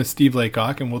from playing with Steve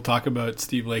Laycock, and we'll talk about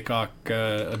Steve Laycock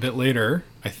a bit later,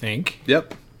 I think.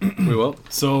 Yep, we will.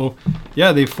 So,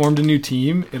 yeah, they've formed a new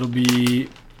team. It'll be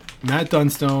Matt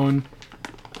Dunstone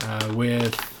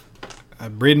with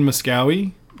Braden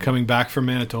Muscowie coming back from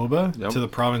Manitoba to the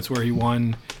province where he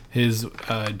won his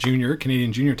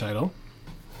Canadian junior title.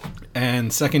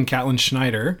 And second, Catlin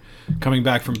Schneider coming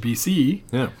back from BC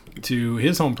to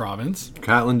his home province.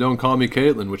 Catlin, don't call me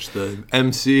Caitlin, which the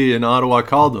MC in Ottawa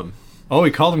called him. Oh,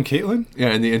 he called him Caitlin? Yeah,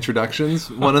 in the introductions,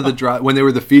 one of the when they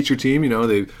were the feeture team,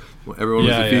 everyone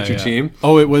was the feature team.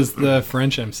 Oh, it was the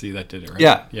French MC that did it, right?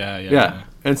 Yeah.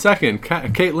 And second,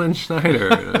 Caitlin Schneider.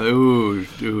 ooh,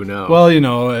 no. Well,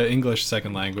 English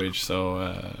second language,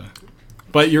 so.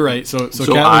 But you're right. So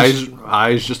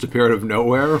eyes just appeared out of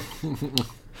nowhere.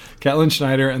 Catlin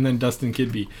Schneider and then Dustin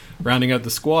Kidby rounding out the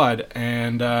squad,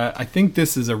 and I think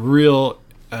this is a real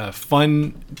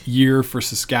fun year for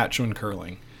Saskatchewan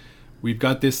curling. We've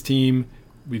got this team.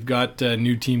 We've got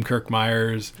new team Kirk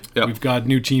Myers. Yep. We've got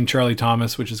new team Charlie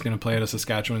Thomas, which is going to play out of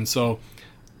Saskatchewan. So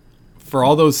for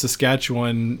all those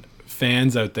Saskatchewan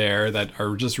fans out there that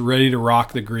are just ready to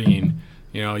rock the green,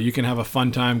 you can have a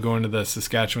fun time going to the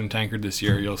Saskatchewan Tankard this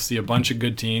year. You'll see a bunch of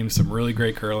good teams, some really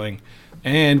great curling,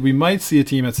 and we might see a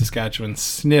team at Saskatchewan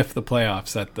sniff the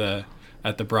playoffs at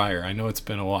the Briar. I know it's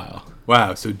been a while.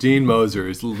 Wow, so Dean Moser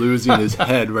is losing his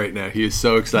head right now. He is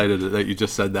so excited that you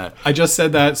just said that. I just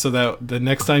said that so that the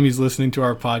next time he's listening to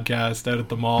our podcast out at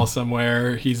the mall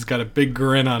somewhere, he's got a big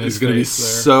grin on his face. He's going to be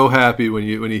so happy when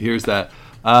he hears that.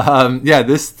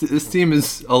 This team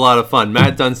is a lot of fun.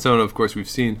 Matt Dunstone, of course, we've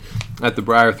seen at the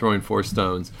Briar throwing 4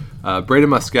 stones. Braden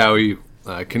Muscowie,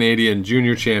 Canadian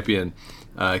junior champion.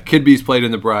 Kidby's played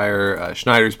in the Briar.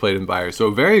 Schneider's played in Briar. So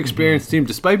a very experienced team,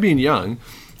 despite being young.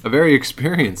 A very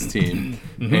experienced team.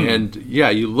 And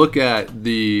you look at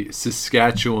the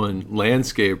Saskatchewan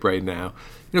landscape right now.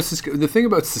 The thing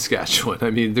about Saskatchewan,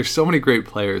 I mean, there's so many great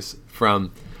players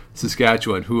from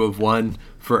Saskatchewan who have won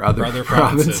for other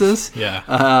provinces.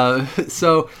 Yeah.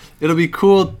 So it'll be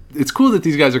cool. It's cool that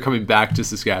these guys are coming back to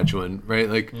Saskatchewan, right?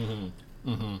 Like,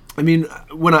 I mean,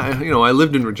 when I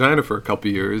lived in Regina for a couple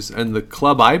of years, and the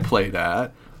club I played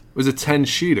at was a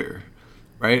 10-sheeter,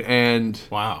 right? And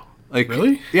wow. Like,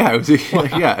 really? Yeah, it was a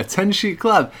 10-sheet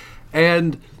club,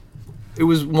 and it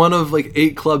was one of like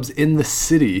 8 clubs in the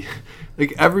city.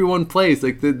 Like everyone plays.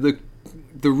 Like the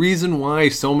reason why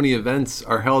so many events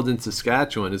are held in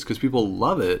Saskatchewan is because people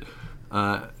love it,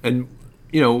 and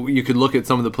you could look at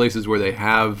some of the places where they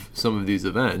have some of these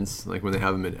events, like when they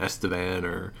have them in Estevan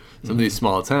or some of these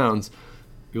small towns.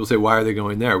 People say, why are they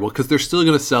going there? Well, because they're still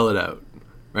going to sell it out.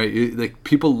 Right, like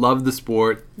people love the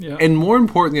sport, and more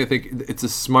importantly, I think it's a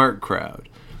smart crowd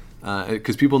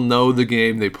because people know the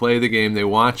game, they play the game, they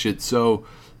watch it. So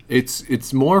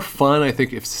it's more fun, I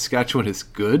think, if Saskatchewan is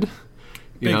good.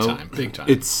 Big time.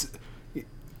 It's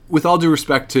with all due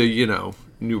respect to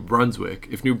New Brunswick.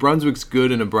 If New Brunswick's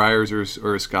good in a Briars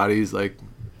or a Scotties, like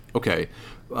okay.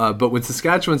 But when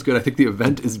Saskatchewan's good, I think the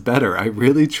event is better. I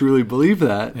really, truly believe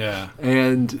that. Yeah.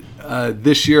 And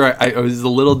this year, I was a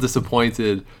little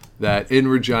disappointed that in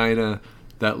Regina,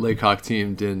 that Laycock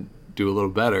team didn't do a little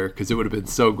better because it would have been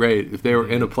so great if they were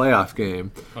in a playoff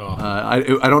game. I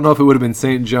don't know if it would have been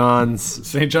St. John's.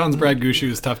 St. John's Brad Gushu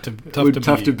is tough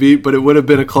to beat, but it would have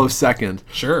been a close second.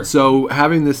 Sure. So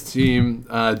having this team,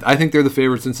 I think they're the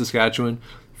favorites in Saskatchewan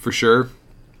for sure.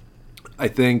 I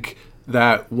think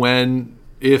that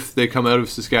if they come out of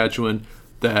Saskatchewan,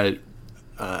 that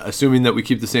assuming that we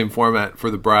keep the same format for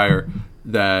the Briar,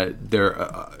 that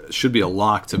there should be a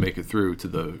lock to make it through to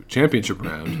the championship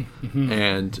round,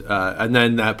 and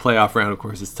then that playoff round, of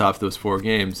course, is tough. Those 4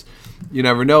 games, you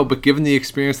never know. But given the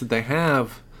experience that they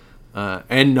have,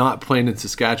 and not playing in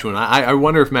Saskatchewan, I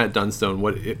wonder if Matt Dunstone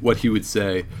what he would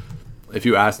say if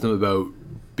you asked him about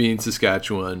being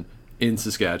Saskatchewan in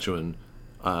Saskatchewan,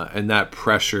 and that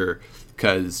pressure.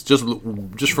 Because just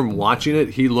from watching it,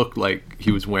 he looked like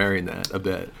he was wearing that a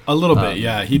bit. A little bit,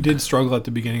 yeah. He did struggle at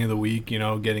the beginning of the week,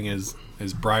 getting his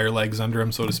Briar legs under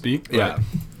him, so to speak. But yeah.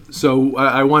 So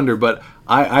I wonder, but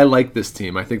I like this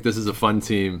team. I think this is a fun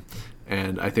team,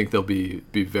 and I think they'll be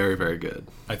very, very good.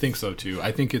 I think so too.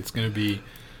 I think it's going to be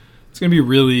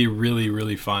really, really,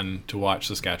 really fun to watch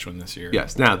Saskatchewan this year.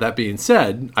 Yes. Now that being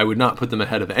said, I would not put them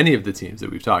ahead of any of the teams that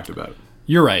we've talked about.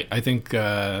 You're right. I think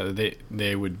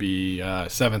they would be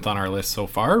 7th on our list so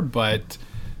far, but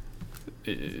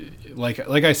like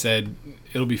I said,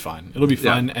 it'll be fun. It'll be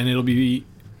fun, and it'll be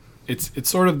it's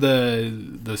sort of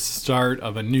the start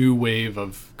of a new wave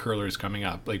of curlers coming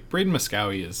up. Like Braden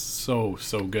Moskowy is so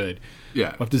good. Yeah,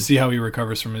 we'll have to see how he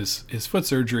recovers from his foot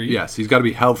surgery. Yes, he's got to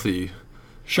be healthy.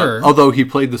 Sure. Although he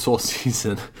played this whole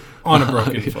season on a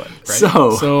broken foot,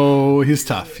 right? So he's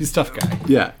tough. He's a tough guy.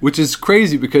 Yeah, which is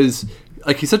crazy because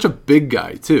he's such a big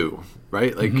guy too,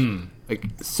 right? Like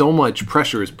so much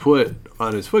pressure is put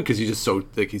on his foot because he's just so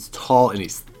he's tall and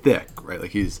he's thick, right?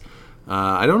 Like he's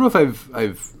I don't know if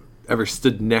I've ever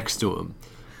stood next to him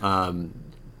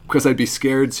because I'd be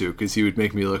scared to because he would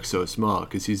make me look so small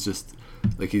because he's just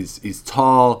he's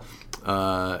tall.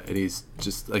 And he's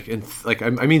just I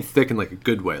mean thick in like a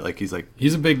good way. Like he's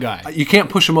a big guy. You can't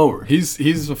push him over.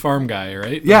 He's a farm guy,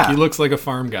 right? Yeah, he looks like a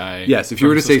farm guy. Yes, if you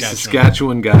were to say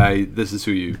Saskatchewan guy, this is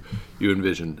who you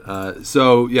envision.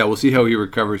 So yeah, we'll see how he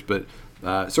recovers. But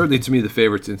certainly to me, the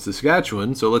favorites in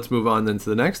Saskatchewan. So let's move on then to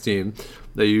the next team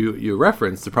that you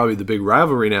referenced. Probably the big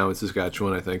rivalry now in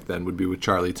Saskatchewan, I think, then would be with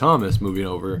Charlie Thomas moving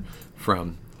over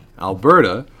from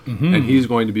Alberta, and he's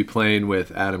going to be playing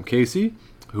with Adam Casey,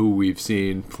 who we've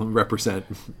seen represent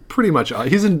pretty much.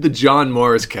 He's in the John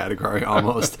Morris category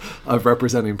almost of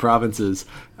representing provinces.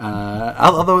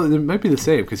 Although it might be the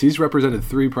same because he's represented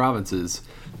 3 provinces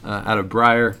out of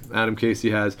Briar. Adam Casey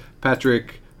has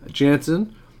Patrick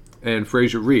Jansen and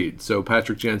Fraser Reid. So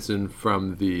Patrick Jansen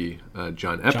from the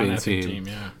John Epping team,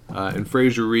 and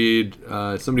Fraser Reid,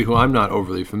 somebody who I'm not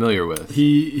overly familiar with.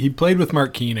 He played with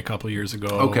Mark Keane a couple years ago.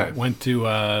 Okay, went to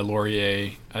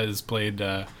Laurier. Has played.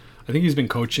 I think he's been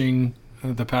coaching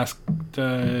the past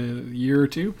year or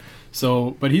two.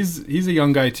 So, but he's a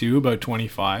young guy too, about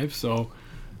 25. So,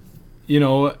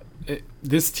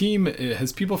 this team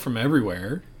has people from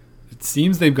everywhere. It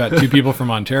seems they've got 2 people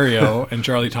from Ontario and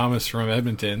Charlie Thomas from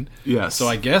Edmonton. Yes. So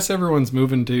I guess everyone's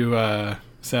moving to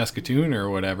Saskatoon or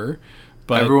whatever.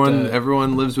 But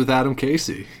everyone lives with Adam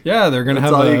Casey. Yeah, they're going to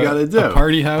have a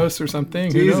party house or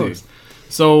something. Who knows?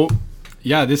 So.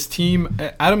 Yeah, this team,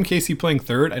 Adam Casey playing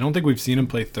third. I don't think we've seen him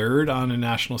play third on a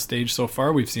national stage so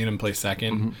far. We've seen him play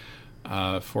second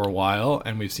for a while,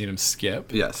 and we've seen him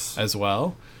skip as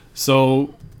well.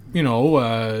 So,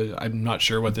 I'm not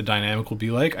sure what the dynamic will be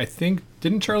like. I think,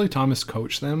 didn't Charlie Thomas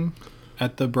coach them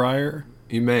at the Briar?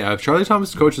 He may have. Charlie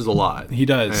Thomas coaches a lot. He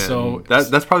does. And so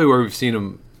that's probably where we've seen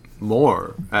him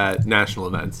more at national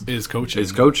events. Is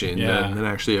coaching than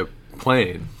actually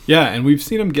playing. Yeah, and we've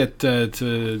seen him get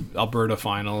to Alberta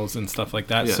finals and stuff like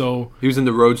that. Yeah. So he was in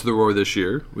the Road to the Roar this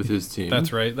year with his team.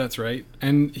 That's right.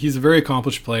 And he's a very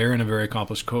accomplished player and a very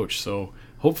accomplished coach. So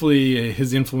hopefully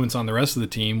his influence on the rest of the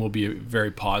team will be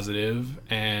very positive,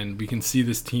 and we can see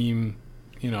this team,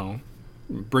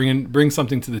 bring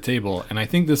something to the table. And I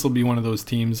think this will be one of those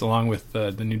teams, along with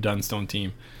the new Dunstone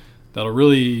team, that'll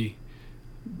really,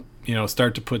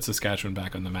 start to put Saskatchewan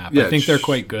back on the map. Yeah, I think they're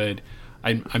quite good.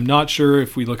 I'm not sure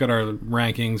if we look at our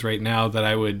rankings right now that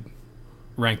I would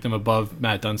rank them above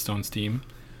Matt Dunstone's team,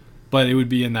 but it would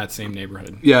be in that same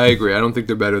neighborhood. Yeah, I agree. I don't think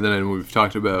they're better than anyone we've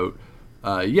talked about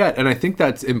yet, and I think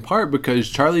that's in part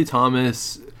because Charlie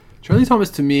Thomas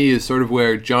to me is sort of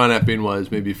where John Epping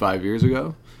was maybe 5 years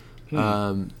ago.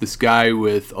 This guy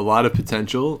with a lot of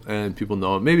potential, and people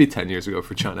know him maybe 10 years ago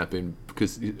for John Epping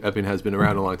because Epping has been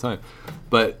around a long time,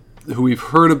 but who we've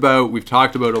heard about, we've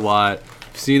talked about a lot.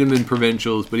 Seen him in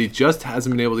provincials, but he just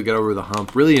hasn't been able to get over the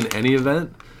hump really in any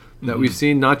event that we've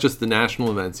seen, not just the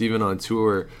national events, even on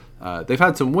tour. They've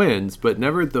had some wins, but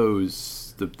never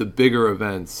the bigger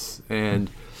events.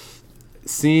 And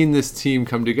seeing this team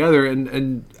come together,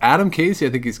 and Adam Casey I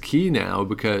think is key now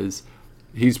because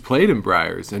he's played in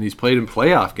Briars and he's played in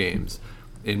playoff games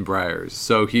in Briars.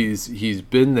 So he's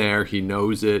been there, he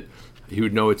knows it. he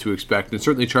would know what to expect. And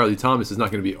certainly Charlie Thomas is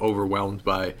not going to be overwhelmed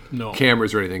by No.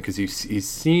 cameras or anything because he's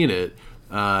seen it.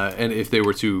 And if they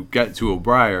were to get to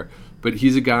O'Brien, but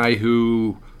he's a guy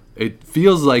who it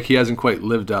feels like he hasn't quite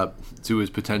lived up to his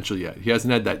potential yet. He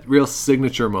hasn't had that real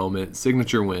signature moment,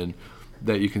 signature win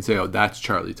that you can say, oh, that's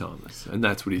Charlie Thomas, and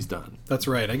that's what he's done. That's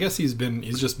right. I guess he's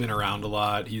just been around a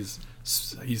lot. He's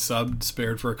subbed,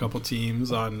 spared for a couple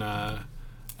teams on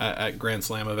at Grand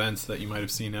Slam events that you might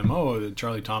have seen him. Oh,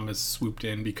 Charlie Thomas swooped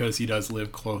in because he does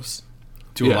live close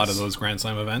to a lot of those Grand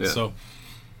Slam events. Yeah. So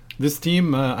this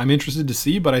team, I'm interested to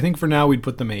see, but I think for now we'd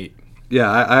put them 8. Yeah,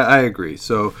 I agree.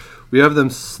 So we have them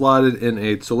slotted in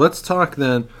 8. So let's talk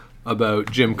then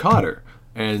about Jim Cotter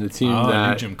and the team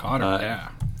that Jim Cotter, yeah.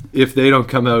 If they don't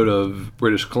come out of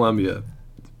British Columbia,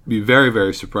 be very,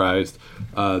 very surprised.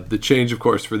 The change, of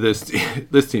course, for this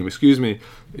team,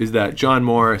 is that John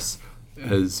Morris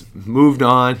has moved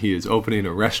on. He is opening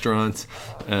a restaurant.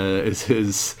 Is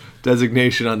his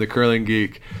designation on the Curling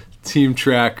Geek team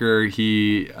tracker.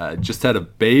 He just had a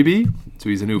baby, so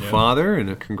he's a new father.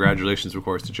 And congratulations, of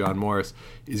course, to John Morris.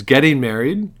 He's getting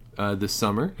married this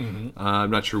summer. Mm-hmm.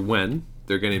 I'm not sure when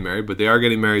they're getting married, but they are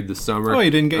getting married this summer. Oh,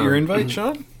 you didn't get your invite,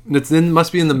 Sean?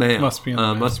 Must be in the mail. Must be in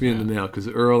the mail. Because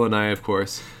Earl and I, of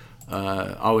course,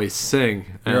 always sing.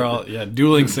 You're all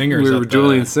dueling singers. We were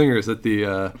dueling singers at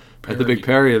the Big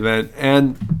Perry event,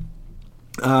 and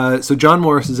so John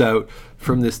Morris is out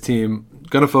from this team.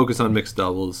 Going to focus on mixed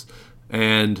doubles,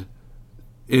 and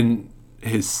in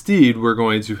his stead, we're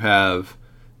going to have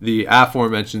the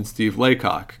aforementioned Steve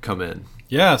Laycock come in.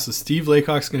 Yeah, so Steve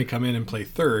Laycock's going to come in and play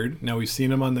third. Now, we've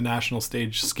seen him on the national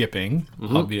stage skipping,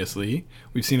 obviously.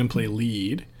 We've seen him play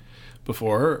lead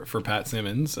before for Pat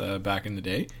Simmons back in the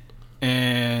day.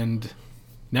 And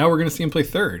now we're going to see him play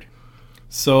third.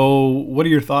 So what are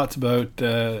your thoughts about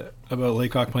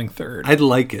Laycock playing third? I'd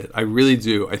like it. I really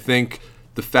do. I think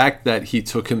the fact that he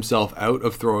took himself out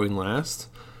of throwing last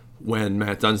when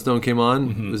Matt Dunstone came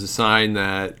on was a sign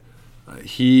that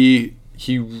he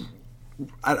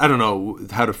I don't know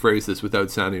how to phrase this without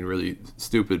sounding really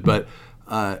stupid, but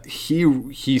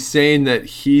he's saying that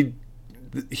he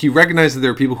recognizes that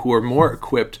there are people who are more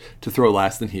equipped to throw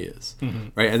last than he is,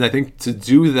 right? And I think to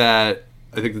do that,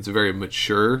 I think that's a very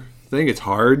mature thing. It's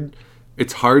hard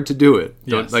to do it.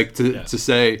 Yes. To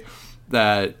say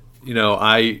that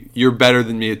you're better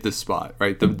than me at this spot,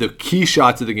 right? The key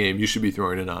shots of the game you should be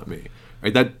throwing and not me,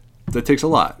 right? That takes a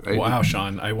lot, right? Wow,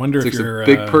 Sean. I wonder if you're a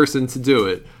big person to do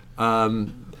it.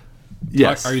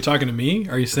 Yes. Are you talking to me?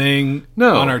 Are you saying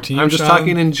no, on our team? I'm just Sean?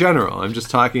 talking in general. I'm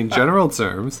just talking general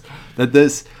terms. That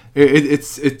this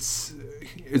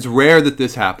it's rare that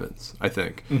this happens, I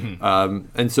think.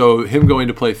 And so him going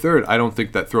to play third, I don't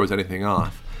think that throws anything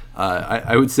off.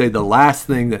 I would say the last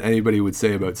thing that anybody would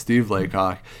say about Steve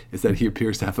Laycock is that he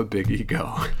appears to have a big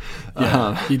ego.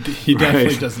 Yeah, he definitely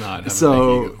right? does not have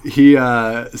so a big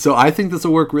ego. So I think this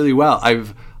will work really well.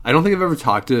 I don't think I've ever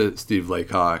talked to Steve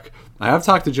Laycock. I have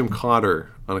talked to Jim Cotter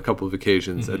on a couple of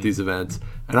occasions at these events,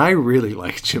 and I really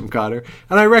like Jim Cotter.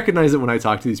 And I recognize that when I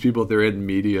talk to these people, they're in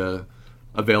media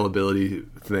availability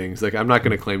things. Like, I'm not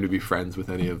going to claim to be friends with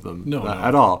any of them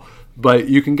at all. But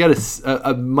you can get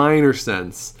a minor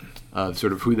sense of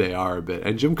sort of who they are a bit.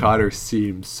 And Jim Cotter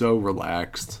seems so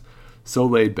relaxed, so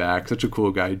laid back, such a cool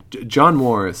guy. John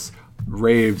Morris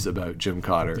raves about Jim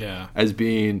Cotter as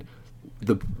being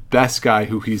the best guy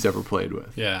who he's ever played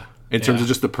with. Yeah. In terms of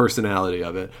just the personality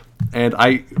of it. And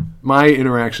my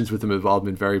interactions with him have all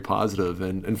been very positive.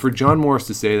 And for John Morris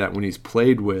to say that when he's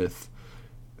played with,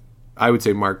 I would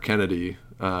say Mark Kennedy,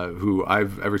 who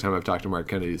every time I've talked to Mark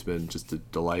Kennedy, has been just a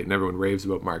delight, and everyone raves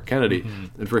about Mark Kennedy.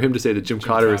 And for him to say that Jim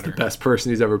Cotter is the best person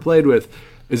he's ever played with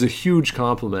is a huge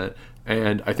compliment.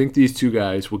 And I think these two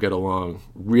guys will get along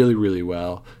really, really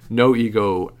well. No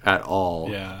ego at all.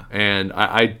 Yeah. And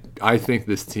I think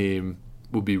this team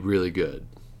will be really good.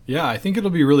 Yeah, I think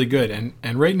it'll be really good.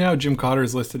 And right now, Jim Cotter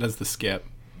is listed as the skip.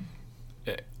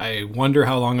 I wonder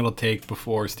how long it'll take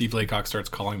before Steve Laycock starts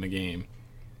calling the game,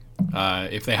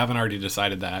 if they haven't already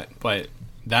decided that. But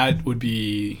that would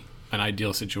be an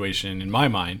ideal situation in my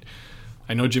mind.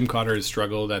 I know Jim Cotter has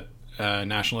struggled at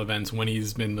national events when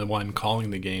he's been the one calling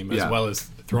the game as well as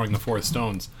throwing the fourth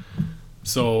stones.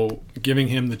 So giving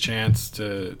him the chance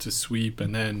to sweep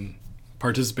and then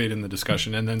participate in the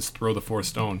discussion and then throw the fourth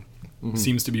stone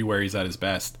seems to be where he's at his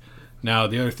best. Now,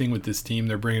 the other thing with this team,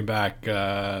 they're bringing back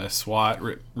Rick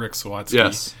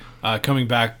Sawatsky, coming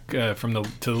back to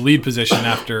the lead position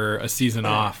after a season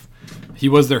off. He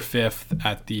was their fifth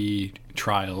at the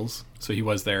trials, so he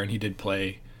was there and he did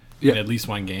play in at least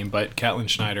one game. But Caitlin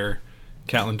Schneider,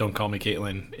 don't call me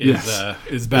Caitlin,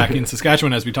 is back in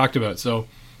Saskatchewan as we talked about. So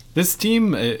This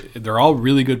team, they're all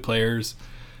really good players.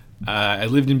 I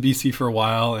lived in BC for a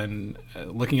while, and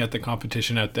looking at the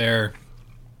competition out there,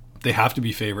 they have to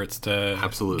be favorites to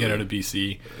Absolutely. get out of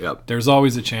BC. Yep. There's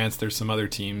always a chance there's some other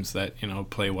teams that,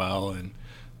 play well and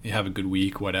they have a good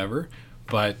week, whatever.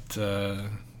 But,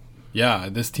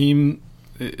 this team,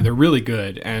 they're really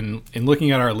good. And in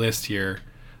looking at our list here,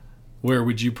 where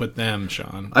would you put them,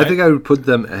 Sean? I think I would put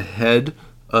them ahead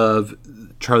of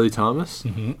Charlie Thomas.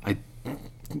 Mm-hmm.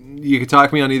 You could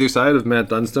talk me on either side of Matt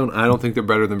Dunstone. I don't think they're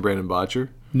better than Brandon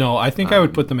Botcher. No, I think I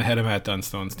would put them ahead of Matt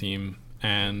Dunstone's team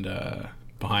and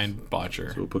behind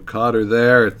Botcher. We'll put Cotter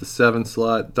there at the 7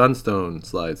 slot. Dunstone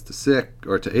slides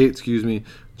to 8.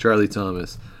 Charlie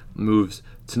Thomas moves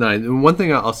to 9. And one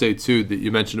thing I'll say too that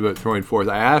you mentioned about throwing fourth,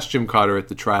 I asked Jim Cotter at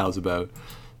the trials about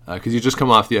because you just come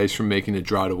off the ice from making a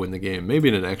draw to win the game, maybe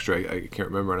in an extra. I can't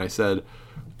remember. And I said,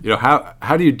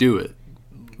 how do you do it?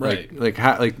 Right.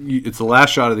 It's the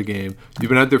last shot of the game. You've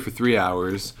been out there for 3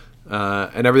 hours,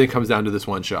 and everything comes down to this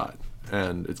one shot,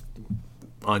 and it's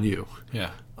on you.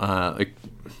 Yeah.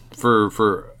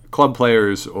 For club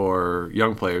players or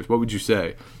young players, what would you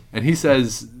say? And he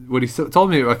says what he told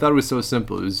me. I thought it was so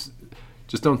simple. It was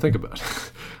just don't think about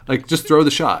it. Just throw the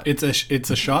shot. It's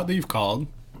a shot that you've called.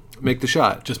 Make the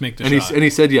shot. Just make the shot. And he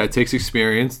said, it takes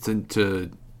experience to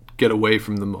get away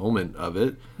from the moment of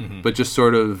it, but just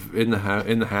sort of in the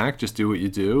hack, just do what you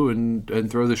do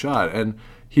and throw the shot. And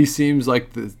he seems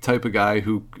like the type of guy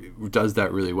who does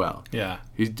that really well. Yeah,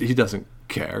 he doesn't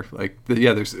care.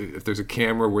 If there's a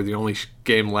camera where the only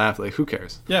game left, who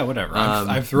cares? Yeah, whatever.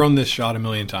 I've thrown this shot a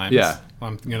million times. Yeah,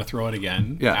 I'm gonna throw it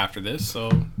again. After this, so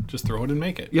just throw it and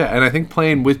make it. Yeah, and I think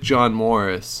playing with John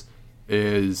Morris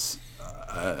is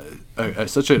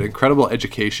such an incredible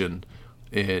education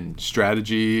in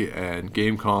strategy and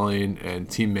game calling and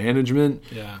team management.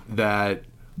 Yeah. That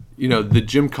the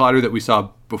Jim Cotter that we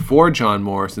saw before John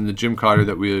Morris and the Jim Cotter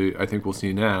that I think we'll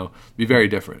see now be very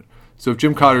different. So if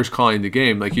Jim Cotter's calling the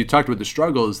game, you talked about the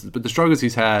struggles, but the struggles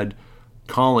he's had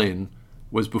calling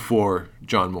was before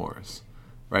John Morris,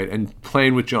 right? And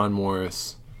playing with John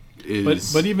Morris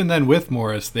is. But even then, with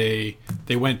Morris, they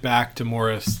went back to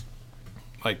Morris,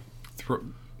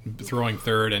 throwing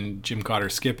third and Jim Cotter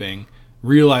skipping.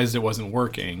 Realized it wasn't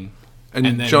working, and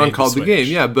then John made called the switch. game.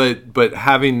 Yeah, but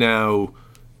having now,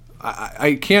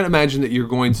 I can't imagine that you're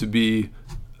going to be,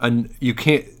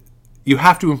 you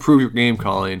have to improve your game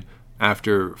calling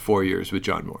after 4 years with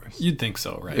John Morris. You'd think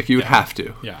so, right? You would have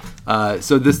to. Yeah.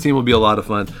 So this team will be a lot of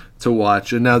fun to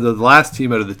watch. And now the last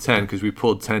team out of the 10, because we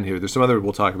pulled 10 here. There's some other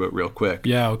we'll talk about real quick.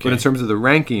 Yeah. Okay. But in terms of the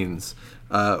rankings,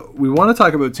 we want to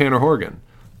talk about Tanner Horgan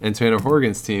and Tanner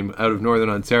Horgan's team out of Northern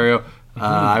Ontario.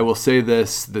 I will say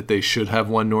this, that they should have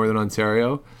won Northern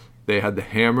Ontario. They had the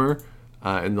hammer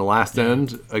in the last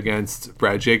end against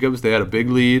Brad Jacobs. They had a big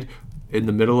lead in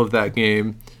the middle of that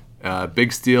game.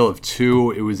 Big steal of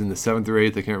 2. It was in the 7th or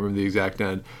 8th. I can't remember the exact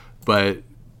end. But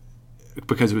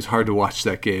because it was hard to watch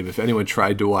that game, if anyone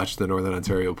tried to watch the Northern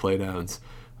Ontario playdowns,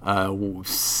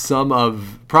 some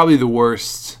of probably the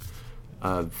worst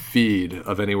feed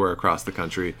of anywhere across the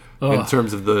country in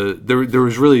terms of there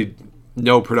was really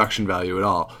no production value at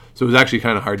all. So it was actually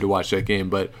kind of hard to watch that game.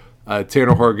 But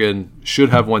Tanner Horgan should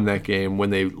have won that game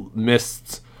when they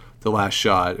missed the last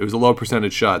shot. It was a low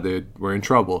percentage shot. They were in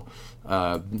trouble.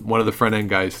 One of the front end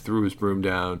guys threw his broom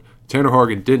down. Tanner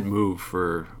Horgan didn't move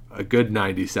for a good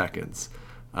 90 seconds.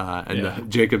 The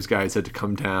Jacobs guys had to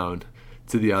come down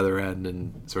to the other end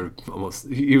and sort of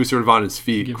he was sort of on his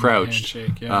feet, Give him a crouched,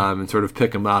 handshake, and sort of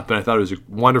pick him up. And I thought it was a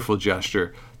wonderful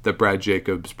gesture that Brad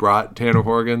Jacobs brought Tanner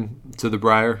Horgan to the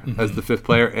Briar as the 5th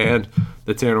player, and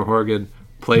that Tanner Horgan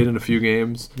played in a few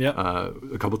games, a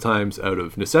couple times out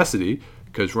of necessity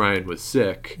because Ryan was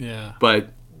sick. Yeah. But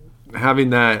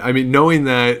having that, knowing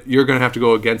that you're going to have to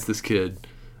go against this kid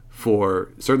for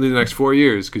certainly the next 4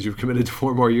 years because you've committed to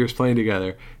 4 more years playing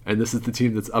together, and this is the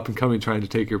team that's up and coming trying to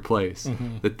take your place.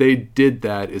 That they did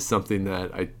that is something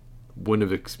that I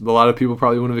wouldn't have. A lot of people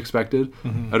probably wouldn't have expected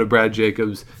out of Brad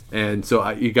Jacobs, and so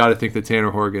you got to think that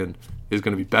Tanner Horgan is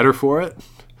going to be better for it.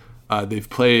 They've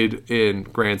played in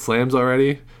Grand Slams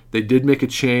already. They did make a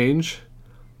change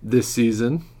this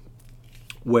season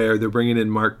where they're bringing in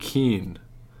Mark Keane.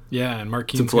 Yeah, and Mark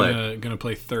Keane's gonna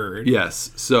play third.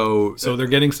 Yes, so they're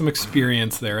getting some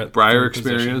experience there at Briar third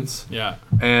experience. position. Yeah,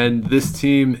 and this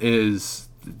team's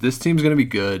gonna be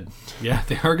good. Yeah,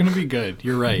 they are gonna be good.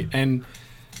 You're right, and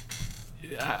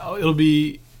I'd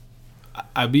be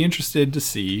interested to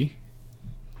see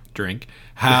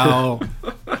how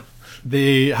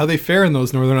they fare in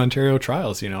those Northern Ontario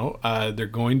trials. They're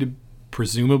going to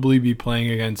presumably be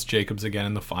playing against Jacobs again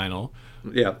in the final.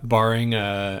 Yeah. barring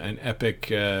an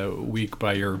epic week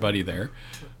by your buddy there.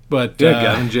 But Yeah,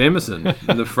 Gavin Jamieson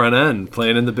in the front end,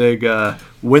 playing in the big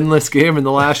winless game in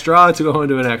the last draw to go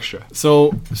into an extra.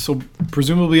 So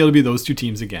presumably it'll be those two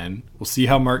teams again. We'll see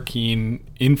how Mark Keane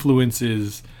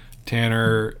influences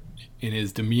Tanner in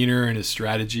his demeanor and his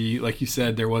strategy. Like you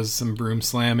said, there was some broom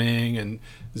slamming and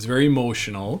it was very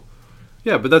emotional.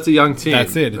 Yeah, but that's a young team.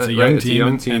 That's it. It's a right? young It's team, a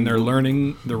young team, and they're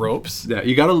learning the ropes. Yeah,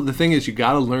 the thing is, you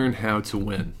gotta learn how to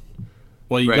win.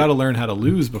 Well, you Right. got to learn how to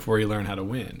lose before you learn how to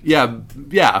win. Yeah,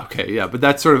 okay, yeah, but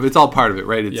that's sort of, it's all part of it,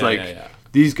 right? It's Yeah, like yeah.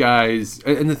 these guys,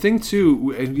 and the thing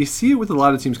too, and you see it with a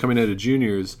lot of teams coming out of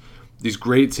juniors, these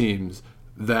great teams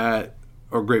that,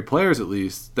 or great players at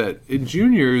least, that in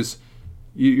juniors,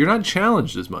 you're not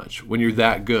challenged as much when you're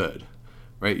that good,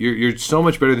 right? You're so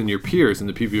much better than your peers and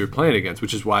the people you're playing against,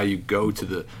 which is why you go to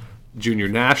the junior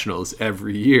nationals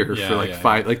every year Yeah, for like yeah,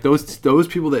 five, like those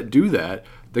people that do that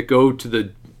go to the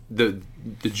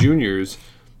juniors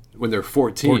when they're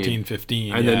 14,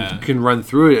 15, and yeah. then can run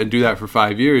through it and do that for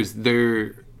 5 years.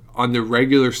 They're on the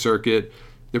regular circuit.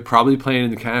 They're probably playing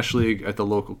in the cash league at the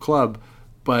local club,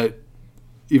 but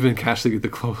even cash league at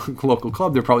the local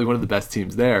club, they're probably one of the best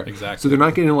teams there. Exactly. So they're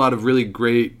not getting a lot of really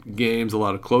great games, a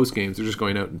lot of close games. They're just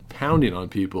going out and pounding on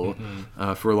people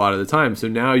for a lot of the time. So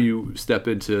now you step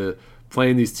into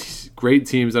playing these great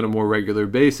teams on a more regular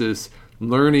basis,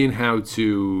 learning how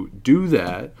to do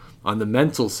that on the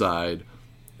mental side.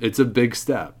 It's a big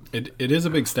step. It is a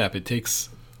big step. It takes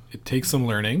some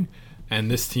learning, and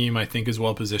this team I think is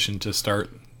well positioned to start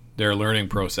their learning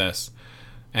process.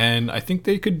 And I think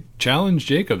they could challenge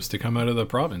Jacobs to come out of the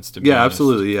province. To be Yeah, honest.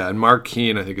 absolutely. Yeah, and Mark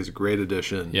Keane I think is a great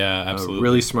addition. Yeah, absolutely. A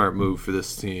really smart move for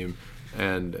this team,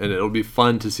 and it'll be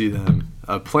fun to see them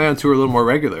play on tour a little more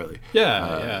regularly.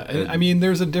 Yeah. And I mean,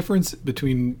 there's a difference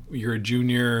between you're a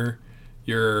junior,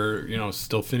 you're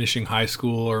still finishing high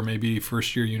school or maybe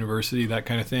first year university, that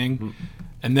kind of thing,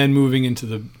 and then moving into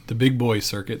the big boy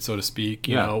circuit, so to speak.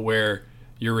 You know, where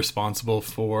you're responsible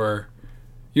for.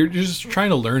 You're just trying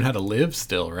to learn how to live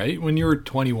still, right? When you were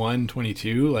 21,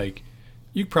 22, like,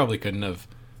 you probably couldn't have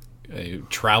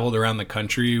traveled around the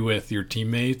country with your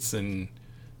teammates and,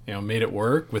 made it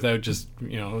work without just,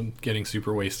 getting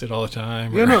super wasted all the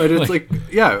time. Yeah, no, it's like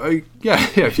yeah.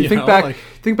 If you think back, like-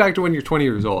 think back to when you're 20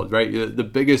 years old, right? The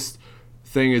biggest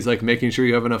thing is like making sure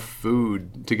you have enough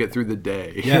food to get through the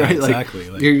day. Yeah, right? exactly.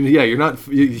 Like, you're not,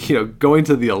 going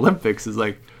to the Olympics is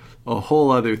like a whole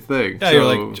other thing. Yeah, So- you're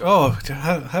like, oh,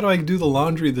 how do I do the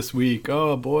laundry this week?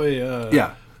 Oh, boy.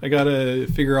 Yeah. I got to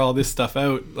figure all this stuff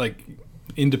out, like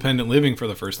independent living for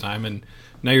the first time. And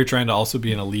now you're trying to also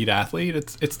be an elite athlete.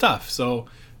 It's tough. So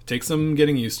it takes some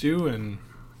getting used to.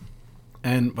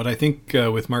 But I think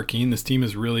with Mark Keane, this team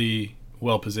is really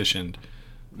well positioned.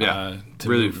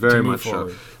 Really, very much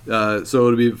forward. so. So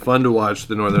it'll be fun to watch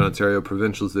the Northern Ontario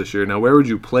Provincials this year. Now, where would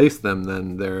you place them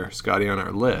then there, Scotty, on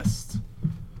our list?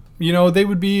 They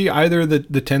would be either the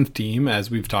 10th team, as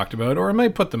we've talked about, or I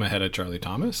might put them ahead of Charlie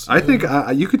Thomas. I think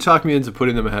you could talk me into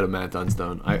putting them ahead of Matt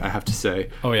Dunstone, I have to say.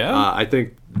 Oh, yeah? I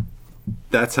think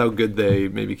that's how good they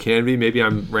maybe can be. Maybe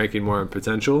I'm ranking more on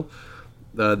potential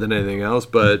than anything else.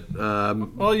 But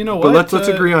well, you know but what? let's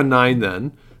agree on 9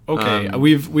 then. Okay,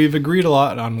 we've agreed a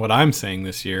lot on what I'm saying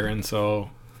this year, and so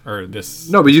this.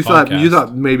 No, but you podcast.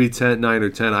 thought maybe 9 or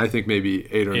 10. I think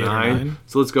maybe 8 or 8 or 9. 9.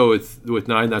 So let's go with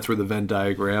 9. That's where the Venn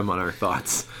diagram on our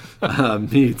thoughts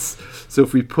meets. So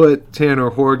if we put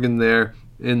Tanner Horgan there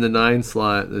in the 9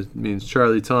 slot, that means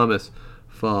Charlie Thomas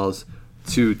falls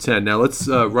to 10. Now let's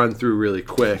run through really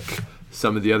quick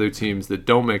some of the other teams that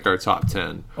don't make our top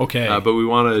 10. Okay. But we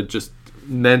want to just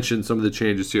mention some of the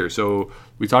changes here. So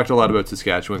we talked a lot about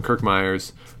Saskatchewan. Kirk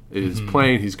Myers is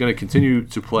playing. He's going to continue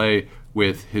to play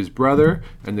with his brother,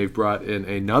 and they've brought in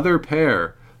another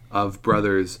pair of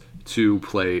brothers to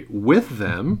play with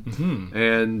them.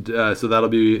 And so that'll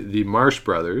be the Marsh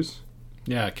brothers.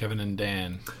 Yeah, Kevin and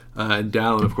Dan. And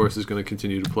Dallin, of course, is going to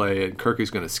continue to play, and Kirk is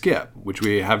going to skip, which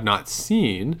we have not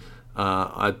seen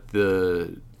at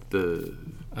the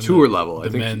tour level. The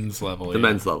men's level. The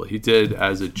men's level. He did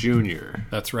as a junior.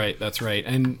 That's right.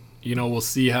 And we'll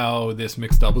see how this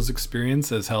mixed doubles experience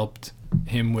has helped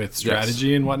him with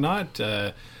strategy and whatnot.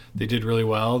 They did really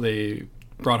well. They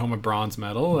brought home a bronze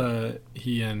medal.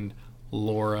 He and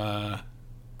Laura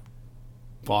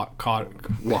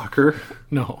Walker.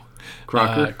 No.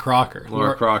 Crocker? Crocker.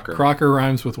 Laura Crocker. Crocker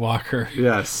rhymes with Walker.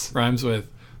 Yes. Rhymes with...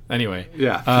 Anyway.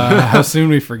 Yeah. How soon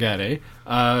we forget, eh?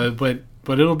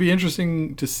 But it'll be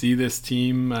interesting to see this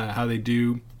team, how they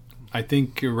do. I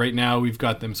think right now we've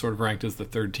got them sort of ranked as the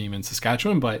 3rd team in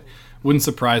Saskatchewan, but wouldn't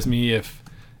surprise me if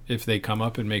if they come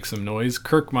up and make some noise.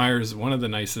 Kirk Myers, one of the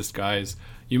nicest guys.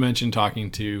 You mentioned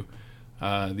talking to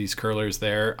these curlers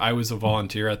there. I was a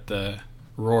volunteer at the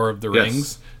Roar of the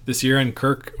Rings this year, and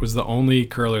Kirk was the only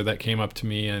curler that came up to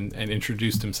me and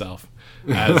introduced himself.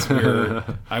 As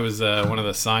I was one of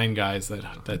the sign guys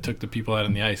that took the people out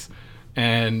on the ice.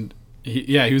 And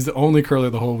he was the only curler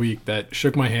the whole week that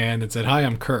shook my hand and said, "Hi,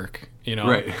 I'm Kirk."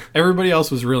 Right. Everybody else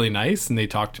was really nice and they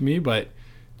talked to me, but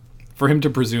for him to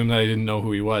presume that I didn't know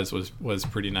who he was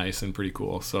pretty nice and pretty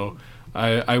cool. So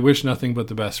I wish nothing but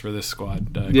the best for this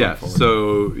squad. Yeah. Forward.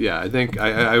 So I think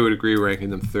I would agree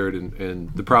ranking them third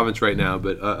in the province right now,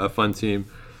 but a fun team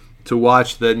to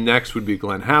watch. The next would be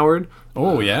Glenn Howard.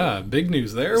 Oh yeah, big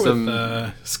news there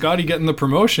with Scotty getting the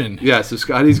promotion. Yeah, so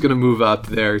Scotty's going to move up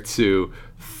there to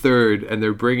third, and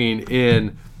they're bringing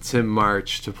in Tim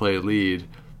March to play lead,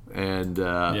 and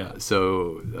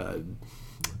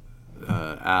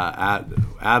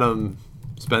Adam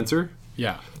Spencer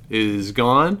is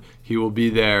gone. He will be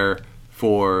there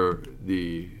for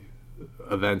the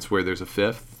events where there's a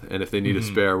fifth, and if they need a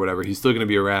spare or whatever, he's still going to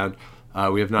be around.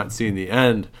 We have not seen the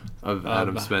end of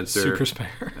Adam Spencer. Super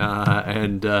spare.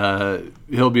 And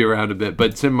he'll be around a bit.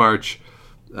 But Tim March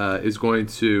is going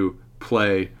to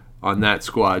play on that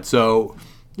squad. So,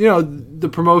 the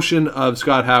promotion of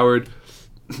Scott Howard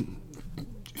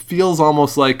feels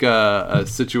almost like a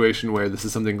situation where this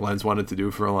is something Glenn's wanted to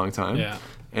do for a long time. Yeah.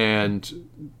 And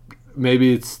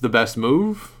maybe it's the best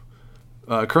move,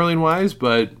 curling-wise,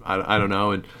 but I don't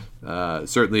know. And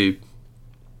certainly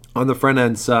on the front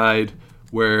end side,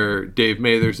 where Dave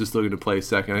Mathers is still going to play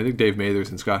second. I think Dave Mathers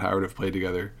and Scott Howard have played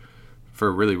together for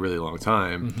a really, really long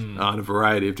time on a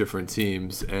variety of different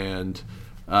teams, and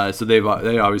so they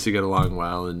obviously get along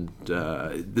well. And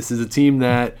this is a team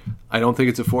that I don't think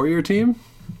it's a 4-year team.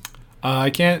 I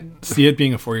can't see it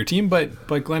being a 4-year team, but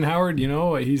Glenn Howard,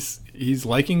 he's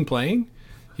liking playing.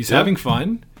 He's having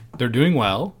fun. They're doing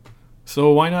well,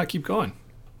 so why not keep going?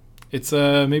 It's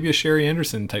maybe a Sherry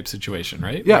Anderson type situation,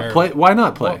 right? Yeah, play. Why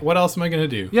not play? What else am I going to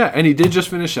do? Yeah, and he did just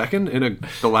finish second in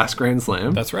the last Grand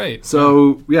Slam. That's right.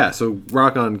 So so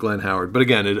rock on Glenn Howard. But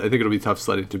again, I think it'll be tough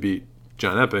sledding to beat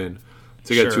John Epping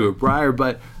to get to a Brier.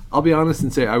 But I'll be honest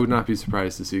and say I would not be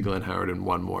surprised to see Glenn Howard in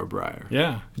one more Brier.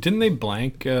 Yeah, didn't they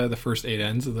blank the first 8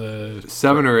 ends of the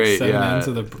 7 or 8 ends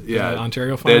of the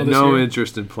Ontario final? They had no year?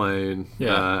 interest in playing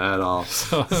at all.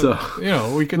 So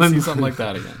we could see something like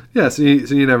that again. Yeah, so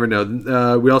you never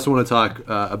know. We also want to talk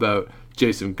about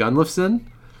Jason Gunlifson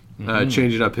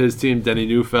changing up his team. Denny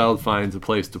Neufeld finds a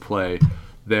place to play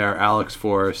there. Alex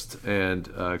Forrest and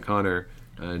Connor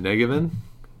Negevin.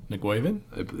 Nigueven?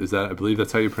 I believe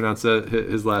that's how you pronounce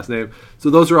his last name. So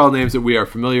those are all names that we are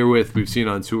familiar with. We've seen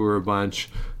on tour a bunch.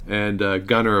 And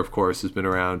Gunnar, of course, has been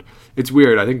around. It's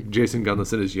weird. I think Jason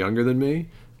Gunlifson is younger than me,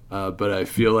 but I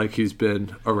feel like he's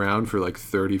been around for like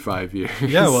 35 years.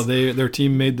 Yeah, well, their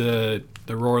team made the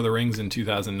Roar of the Rings in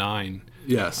 2009.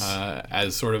 Yes.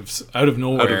 As sort of out of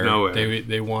nowhere. Out of nowhere.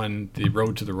 They won the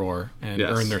Road to the Roar and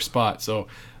earned their spot. So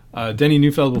Denny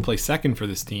Neufeld will play second for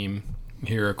this team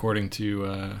here, according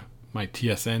to my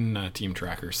TSN team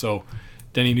tracker. So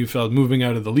Denny Neufeld moving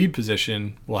out of the lead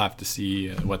position, we'll have to see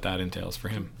what that entails for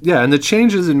him. Yeah, and the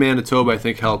changes in Manitoba, I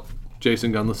think, help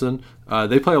Jason Gunlifson.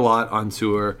 They play a lot on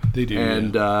tour. They do.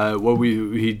 And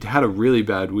he had a really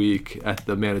bad week at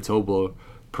the Manitoba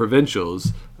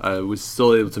Provincials. Was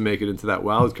still able to make it into that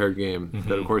wild card game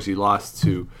that, of course, he lost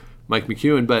to Mike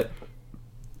McEwen. But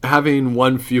having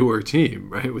one fewer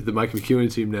team, right, with the Mike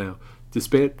McEwen team now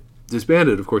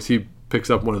disbanded, of course, he picks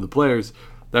up one of the players.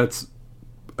 That's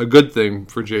a good thing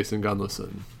for Jason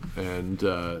Gunlifson, and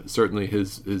certainly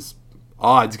his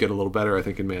odds get a little better, I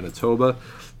think, in Manitoba.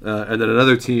 And then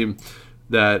another team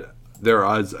that their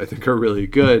odds, I think, are really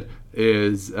good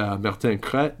is Martin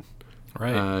Crête.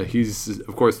 Right. He's,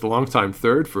 of course, the longtime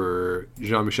third for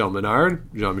Jean-Michel Menard.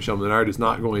 Jean-Michel Menard is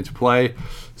not going to play.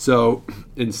 So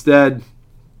instead,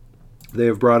 they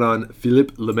have brought on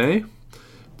Philippe Lemay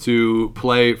to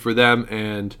play for them,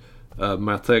 and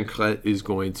Martin Crête is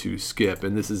going to skip.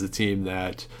 And this is a team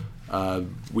that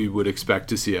we would expect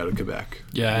to see out of Quebec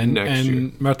next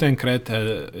year. Martin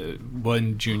Crête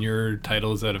won junior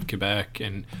titles out of Quebec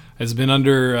and has been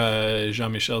under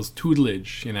Jean-Michel's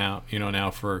tutelage,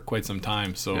 now for quite some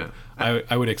time. So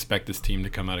I would expect this team to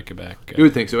come out of Quebec. You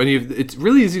would think so. And it's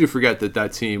really easy to forget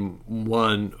that team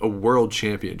won a world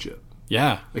championship.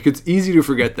 Yeah. Like, it's easy to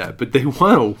forget that, but they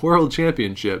won a world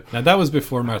championship. Now, that was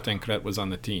before Martin Crête was on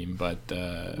the team, but...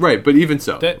 right, but even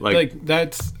so.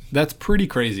 That's pretty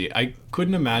crazy. I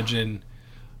couldn't imagine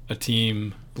a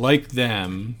team like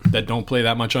them that don't play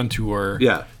that much on tour.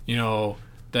 Yeah.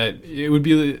 that it would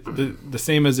be the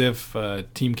same as if a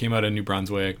team came out of New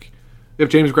Brunswick. If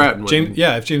James Grattan was...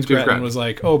 If James Grattan Grattan was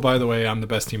like, oh, by the way, I'm the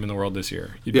best team in the world this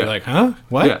year. You'd Yeah. be like, huh?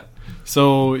 What? Yeah.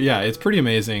 So, yeah, it's pretty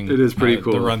amazing. It is pretty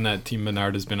cool. The run that Team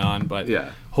Menard has been on. But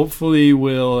Yeah. hopefully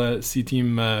we'll see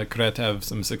Team Crête have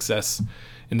some success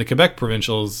in the Quebec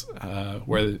provincials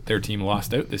where their team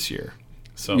lost out this year.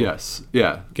 So Yes,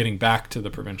 yeah. getting back to the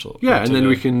provincial. Yeah, to and then the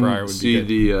we can Briar would be see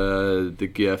good. the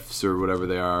gifs or whatever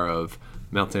they are of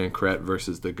Martin Crête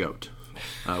versus the goat,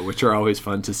 which are always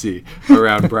fun to see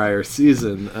around Briar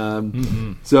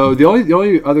season. So the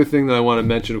only other thing that I want to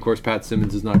mention, of course, Pat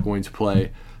Simmons is not going to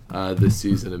play this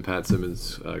season, and Pat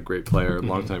Simmons, great player,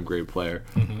 longtime great player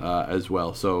as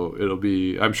well. So it'll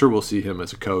be, I'm sure we'll see him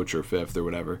as a coach or fifth or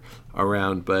whatever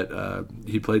around. But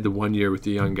he played the 1 year with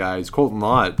the young guys. Colton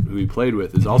Lott, who he played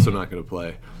with, is also not going to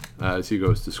play as he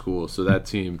goes to school. So that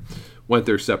team went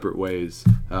their separate ways.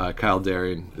 Kyle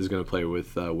Darian is going to play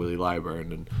with Willie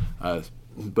Lyburn, and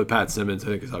but Pat Simmons, I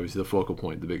think, is obviously the focal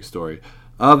point, the big story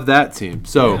of that team.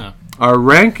 So Yeah. our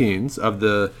rankings of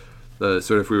the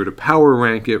sort of, if we were to power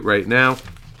rank it right now,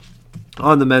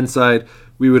 on the men's side,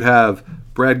 we would have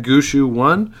Brad Gushue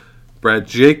 1, Brad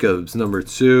Jacobs number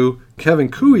 2, Kevin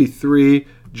Cooey 3,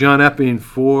 John Epping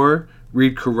 4,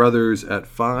 Reed Carruthers at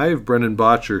 5, Brendan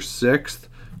Botcher 6th,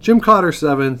 Jim Cotter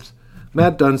 7th,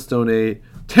 Matt Dunstone 8,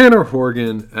 Tanner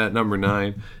Horgan at number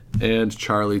 9, and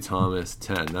Charlie Thomas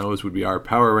 10. Those would be our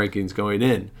power rankings going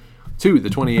in to the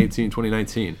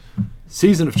 2018-2019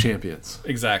 Season of Champions.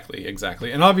 Exactly.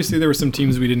 And obviously there were some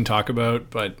teams we didn't talk about,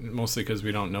 but mostly because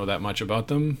we don't know that much about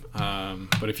them.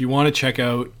 But if you want to check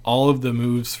out all of the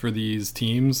moves for these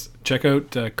teams, check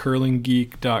out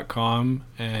curlinggeek.com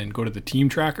and go to the team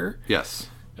tracker. Yes.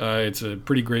 It's a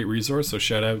pretty great resource, so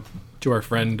shout out to our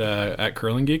friend at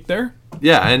Curling Geek there.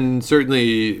 Yeah, and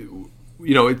certainly,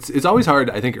 it's always hard,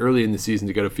 I think, early in the season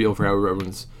to get a feel for how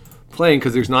everyone's playing,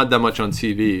 because there's not that much on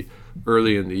TV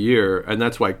early in the year, and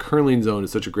that's why Curling Zone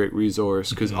is such a great resource,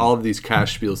 because all of these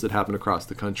cash spiels that happen across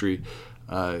the country,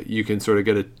 you can sort of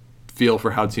get a feel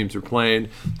for how teams are playing.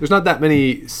 There's not that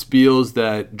many spiels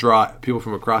that draw people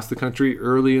from across the country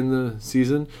early in the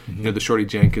season. The Shorty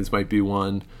Jenkins might be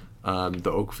one,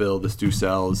 the Oakville, the Stu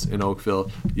Sells in Oakville.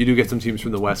 You do get some teams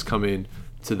from the West coming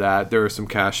to that. There are some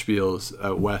cash spiels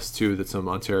out West too that some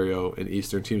Ontario and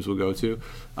Eastern teams will go to.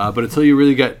 But until you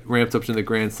really get ramped up to the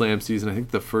Grand Slam season, I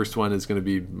think the first one is going to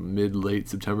be mid-late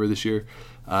September this year.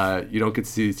 You don't get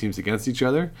to see these teams against each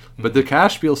other. But the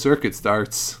cash spiel circuit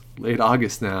starts late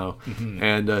August now.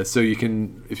 And so you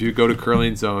can, if you go to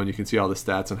Curling Zone, you can see all the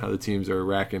stats on how the teams are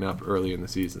racking up early in the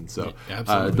season. So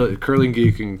Absolutely. the Curling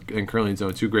Geek and Curling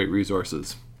Zone, two great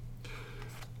resources.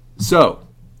 So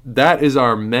that is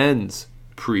our men's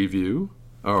preview,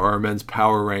 or our men's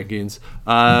power rankings.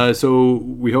 So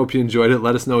we hope you enjoyed it.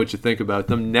 Let us know what you think about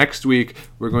them. Next week,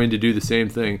 we're going to do the same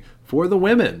thing for the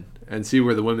women and see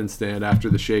where the women stand after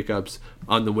the shakeups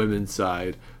on the women's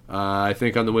side. I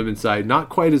think on the women's side, not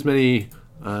quite as many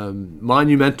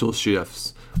monumental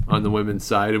shifts on the women's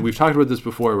side. And we've talked about this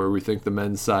before, where we think the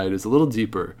men's side is a little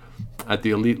deeper at the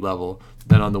elite level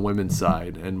than on the women's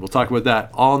side. And we'll talk about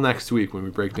that all next week when we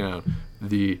break down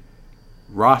the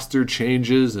roster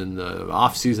changes and the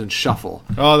off-season shuffle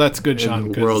Oh, that's good, Sean.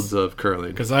 in the worlds of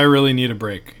curling. Because I really need a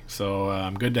break. So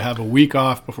good to have a week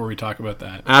off before we talk about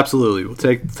that. Absolutely. We'll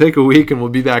take a week, and we'll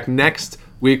be back next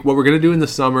week. What we're going to do in the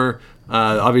summer,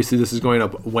 obviously this is going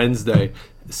up Wednesday,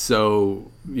 so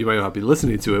you might not be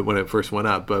listening to it when it first went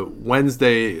up, but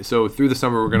Wednesday, so through the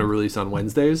summer we're going to release on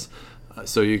Wednesdays,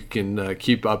 so you can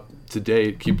keep up to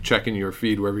date, keep checking your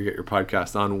feed wherever you get your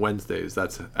podcast on Wednesdays.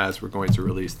 That's as we're going to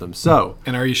release them. So,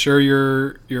 And are you sure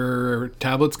your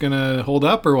tablet's going to hold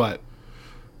up or what?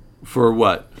 for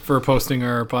what? For posting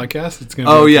our podcast? It's going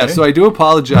to be Oh, okay? yeah. So I do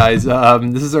apologize.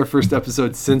 This is our first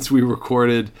episode since we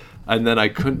recorded, and then I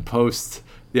couldn't post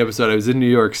the episode. I was in New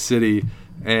York City,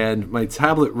 and my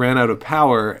tablet ran out of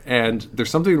power, and there's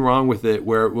something wrong with it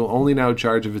where it will only now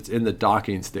charge if it's in the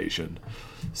docking station.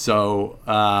 So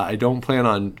I don't plan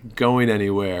on going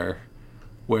anywhere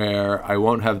where I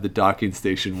won't have the docking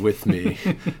station with me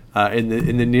in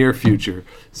the near future.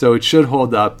 So it should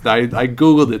hold up. I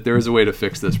Googled it. There is a way to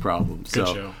fix this problem. Good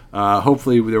So show.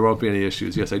 hopefully there won't be any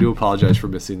issues. Yes, I do apologize for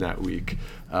missing that week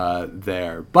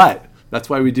there. But that's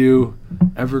why we do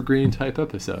evergreen type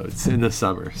episodes in the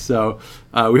summer. So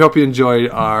we hope you enjoyed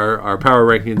our power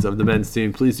rankings of the men's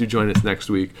team. Please do join us next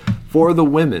week for the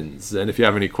women's. And if you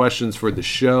have any questions for the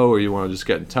show, or you want to just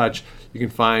get in touch, you can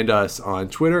find us on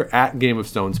Twitter at Game of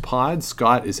Stones Pod.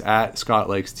 Scott is at Scott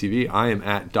Likes TV. I am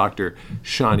at Dr.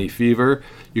 Shawnee Fever.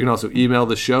 You can also email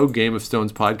the show,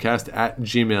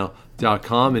 gameofstonespodcast@gmail.com.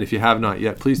 And if you have not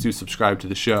yet, please do subscribe to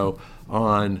the show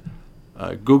on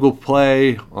Google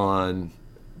Play, on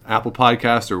Apple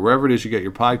Podcasts, or wherever it is you get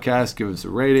your podcast. Give us a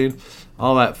rating,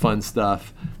 all that fun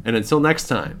stuff. And until next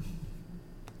time,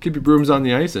 keep your brooms on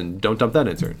the ice and don't dump that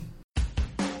intern.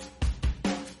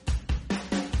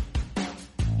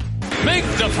 Make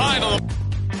the final.